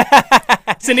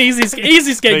 It's an easy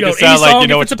scapegoat. sound Any like song, you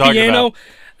know if what it's a you're talking piano, about.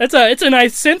 it's a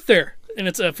nice synth there, and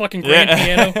it's a fucking grand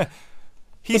piano.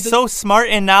 He's so smart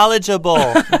and knowledgeable.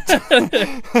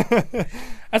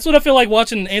 That's what I feel like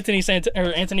watching Anthony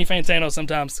Fantano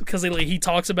sometimes, because he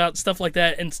talks about stuff like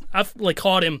that, and I've like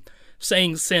caught him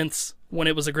saying synths when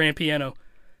it was a grand piano.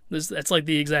 That's like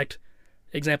the exact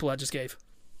example I just gave.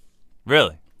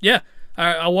 Really? Yeah,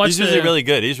 I watched. He's usually really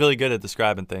good. He's really good at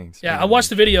describing things. Yeah, I watched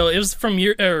the video. It was from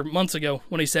months ago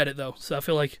when he said it though, so I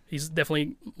feel like he's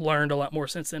definitely learned a lot more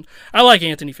since then. I like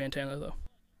Anthony Fantano though.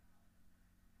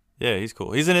 Yeah, he's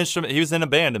cool. He's an instrument. He was in a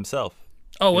band himself.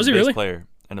 Oh, was he a bass really? player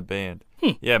in a band.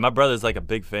 Yeah, my brother's like a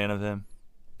big fan of him,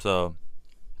 so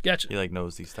Gotcha. he like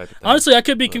knows these type of things. Honestly, I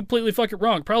could be completely fucking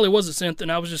wrong. Probably was a synth,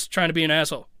 and I was just trying to be an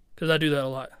asshole because I do that a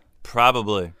lot.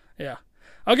 Probably. Yeah.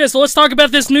 Okay, so let's talk about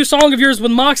this new song of yours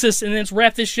with Moxus, and then let's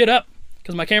wrap this shit up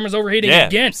because my camera's overheating Yeah.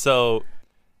 again. So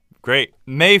great.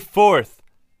 May 4th,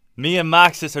 me and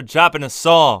Moxus are dropping a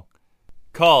song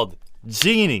called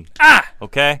Genie. Ah!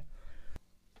 Okay.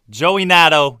 Joey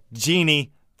Nato,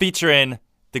 Genie, featuring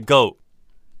the GOAT.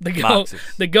 The goat,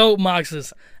 Moxus. the goat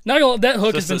Moxus. Not gonna, that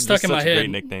hook has Just been stuck just in my such a head. great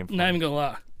nickname for Not him. even gonna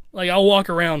lie. Like I'll walk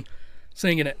around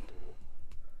singing it.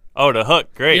 Oh, the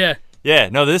hook. Great. Yeah. Yeah.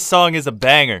 No, this song is a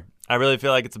banger. I really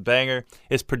feel like it's a banger.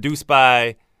 It's produced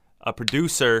by a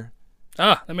producer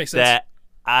Ah, that makes sense. that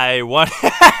I want.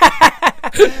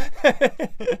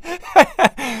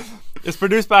 It's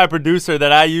produced by a producer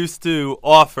that I used to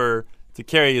offer to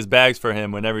carry his bags for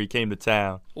him whenever he came to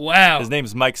town. Wow. His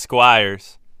name's Mike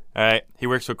Squires. All right. He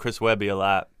works with Chris Webby a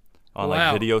lot on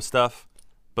Wow. like video stuff.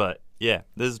 But yeah,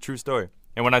 this is a true story.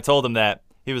 And when I told him that,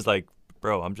 he was like,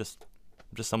 "Bro, I'm just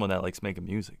someone that likes making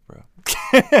music, bro."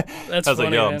 That's I was funny,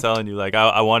 like, "Yo, man. I'm telling you, like,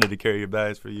 I wanted to carry your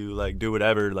bags for you, like, do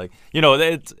whatever, like, you know,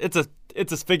 it's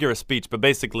a figure of speech, but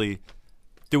basically,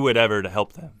 do whatever to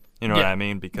help them. You know what Yeah. I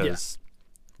mean? Because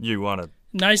you want to,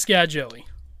 Nice guy, Joey.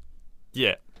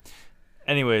 yeah.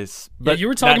 Anyways, but you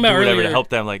were talking not about do whatever earlier, to help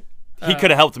them. Like, he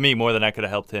could have helped me more than I could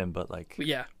have helped him, but like,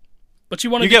 Yeah. But you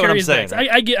wanted You to get what carry I'm his saying,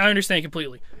 bags. I understand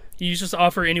completely. You just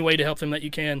offer any way to help them that you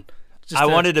can. Just I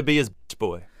to- wanted to be his bitch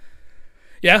boy.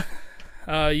 Yeah.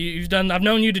 You've done. I've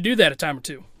known you to do that a time or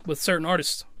two with certain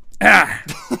artists. Ah.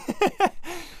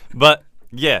 But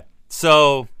yeah,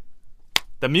 so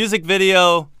the music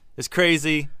video is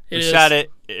crazy. It We is. shot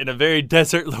it in a very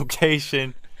desert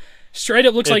location. Straight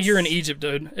up looks like you're in It's- Egypt,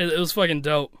 dude. It was fucking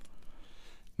dope.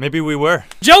 Maybe we were.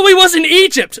 Joey was in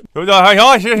Egypt. Or whatever. I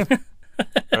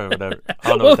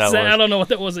don't know what that I was. don't know what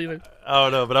that was either. I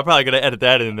don't know, but I'm probably gonna edit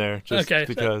that in there just Okay.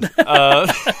 because.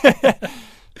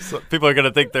 So people are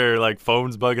gonna think their like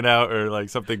phones bugging out or like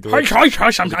something glitched.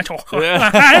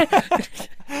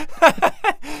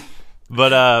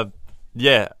 But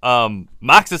yeah,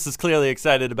 Moxus is clearly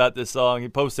excited about this song. He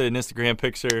posted an Instagram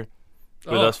picture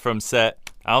with Oh. us from set.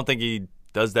 I don't think he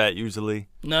does that usually.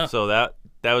 No. So that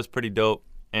was pretty dope.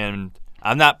 And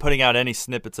I'm not putting out any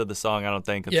snippets of the song, I don't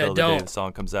think, until the day don't. the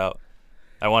song comes out.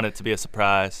 I want it to be a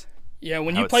surprise. Yeah,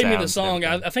 when how you it played me the sounds song, and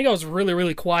everything. I think I was really,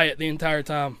 really quiet the entire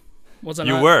time. Was I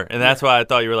You not? were, and that's why I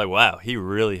thought you were like, wow, he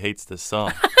really hates this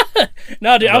song.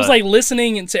 No, dude, I was But- like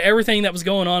listening to everything that was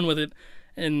going on with it,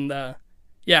 and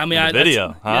yeah, I mean, The video,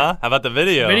 huh? yeah. How about the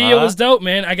video? Video huh? was dope,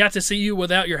 man. I got to see you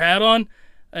without your hat on,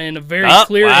 and a very Oh,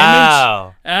 clear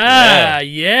wow. image.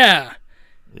 Yeah.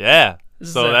 Yeah.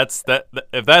 This So is that's that.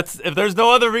 If there's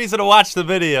no other reason to watch the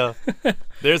video,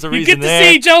 there's a You reason get to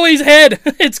there. see Joey's head.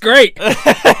 It's great.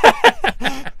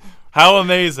 How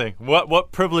amazing!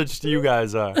 What privileged you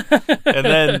guys are. And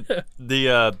then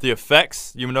the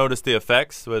effects. You noticed the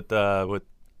effects with the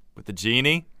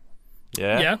genie.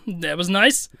 Yeah. Yeah, that was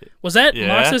nice. Was that Yeah.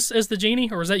 Marxus as the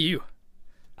genie, or was that you?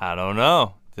 I don't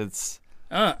know. It's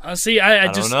See, I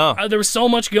don't just know. there was so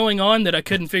much going on that I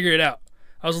couldn't figure it out.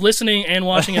 I was listening and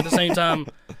watching at the same time,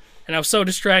 and I was so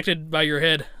distracted by your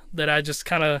head that I just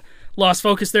kind of lost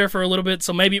focus there for a little bit.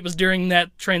 So maybe it was during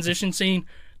that transition scene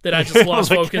that I just lost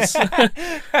focus.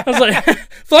 I was like,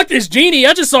 "Fuck this genie!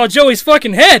 I just saw Joey's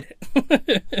fucking head."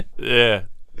 yeah.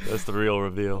 That's the real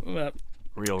reveal. Real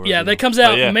reveal. Yeah, that comes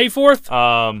out But yeah. May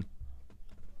 4th.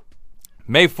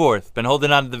 May 4th. Been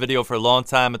holding on to the video for a long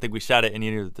time. I think we shot it in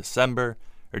either December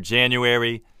or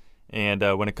January. And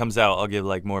when it comes out, I'll give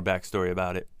like more backstory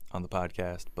about it on the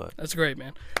podcast. But That's great,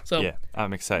 man. So yeah,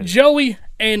 I'm excited. Joey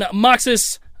and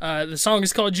Moxus. The song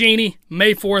is called Genie,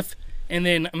 May 4th. And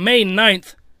then May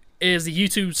 9th is the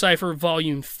YouTube Cypher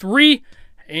Volume 3.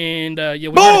 And yeah, we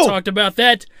already talked about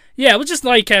that. Yeah, we'll just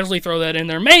like casually throw that in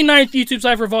there. May 9th, YouTube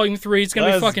Cypher Volume 3. It's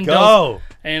going to be fucking dope.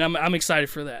 And I'm excited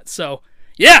for that. So,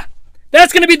 yeah,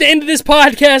 that's going to be the end of this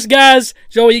podcast, guys.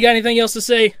 Joey, you got anything else to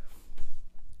say?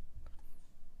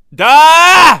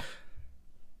 Ah!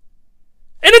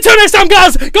 And until next time,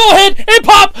 guys, go ahead and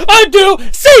pop a do.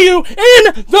 See you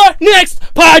in the next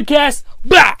podcast.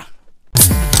 Blah.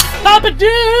 Pop a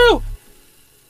do.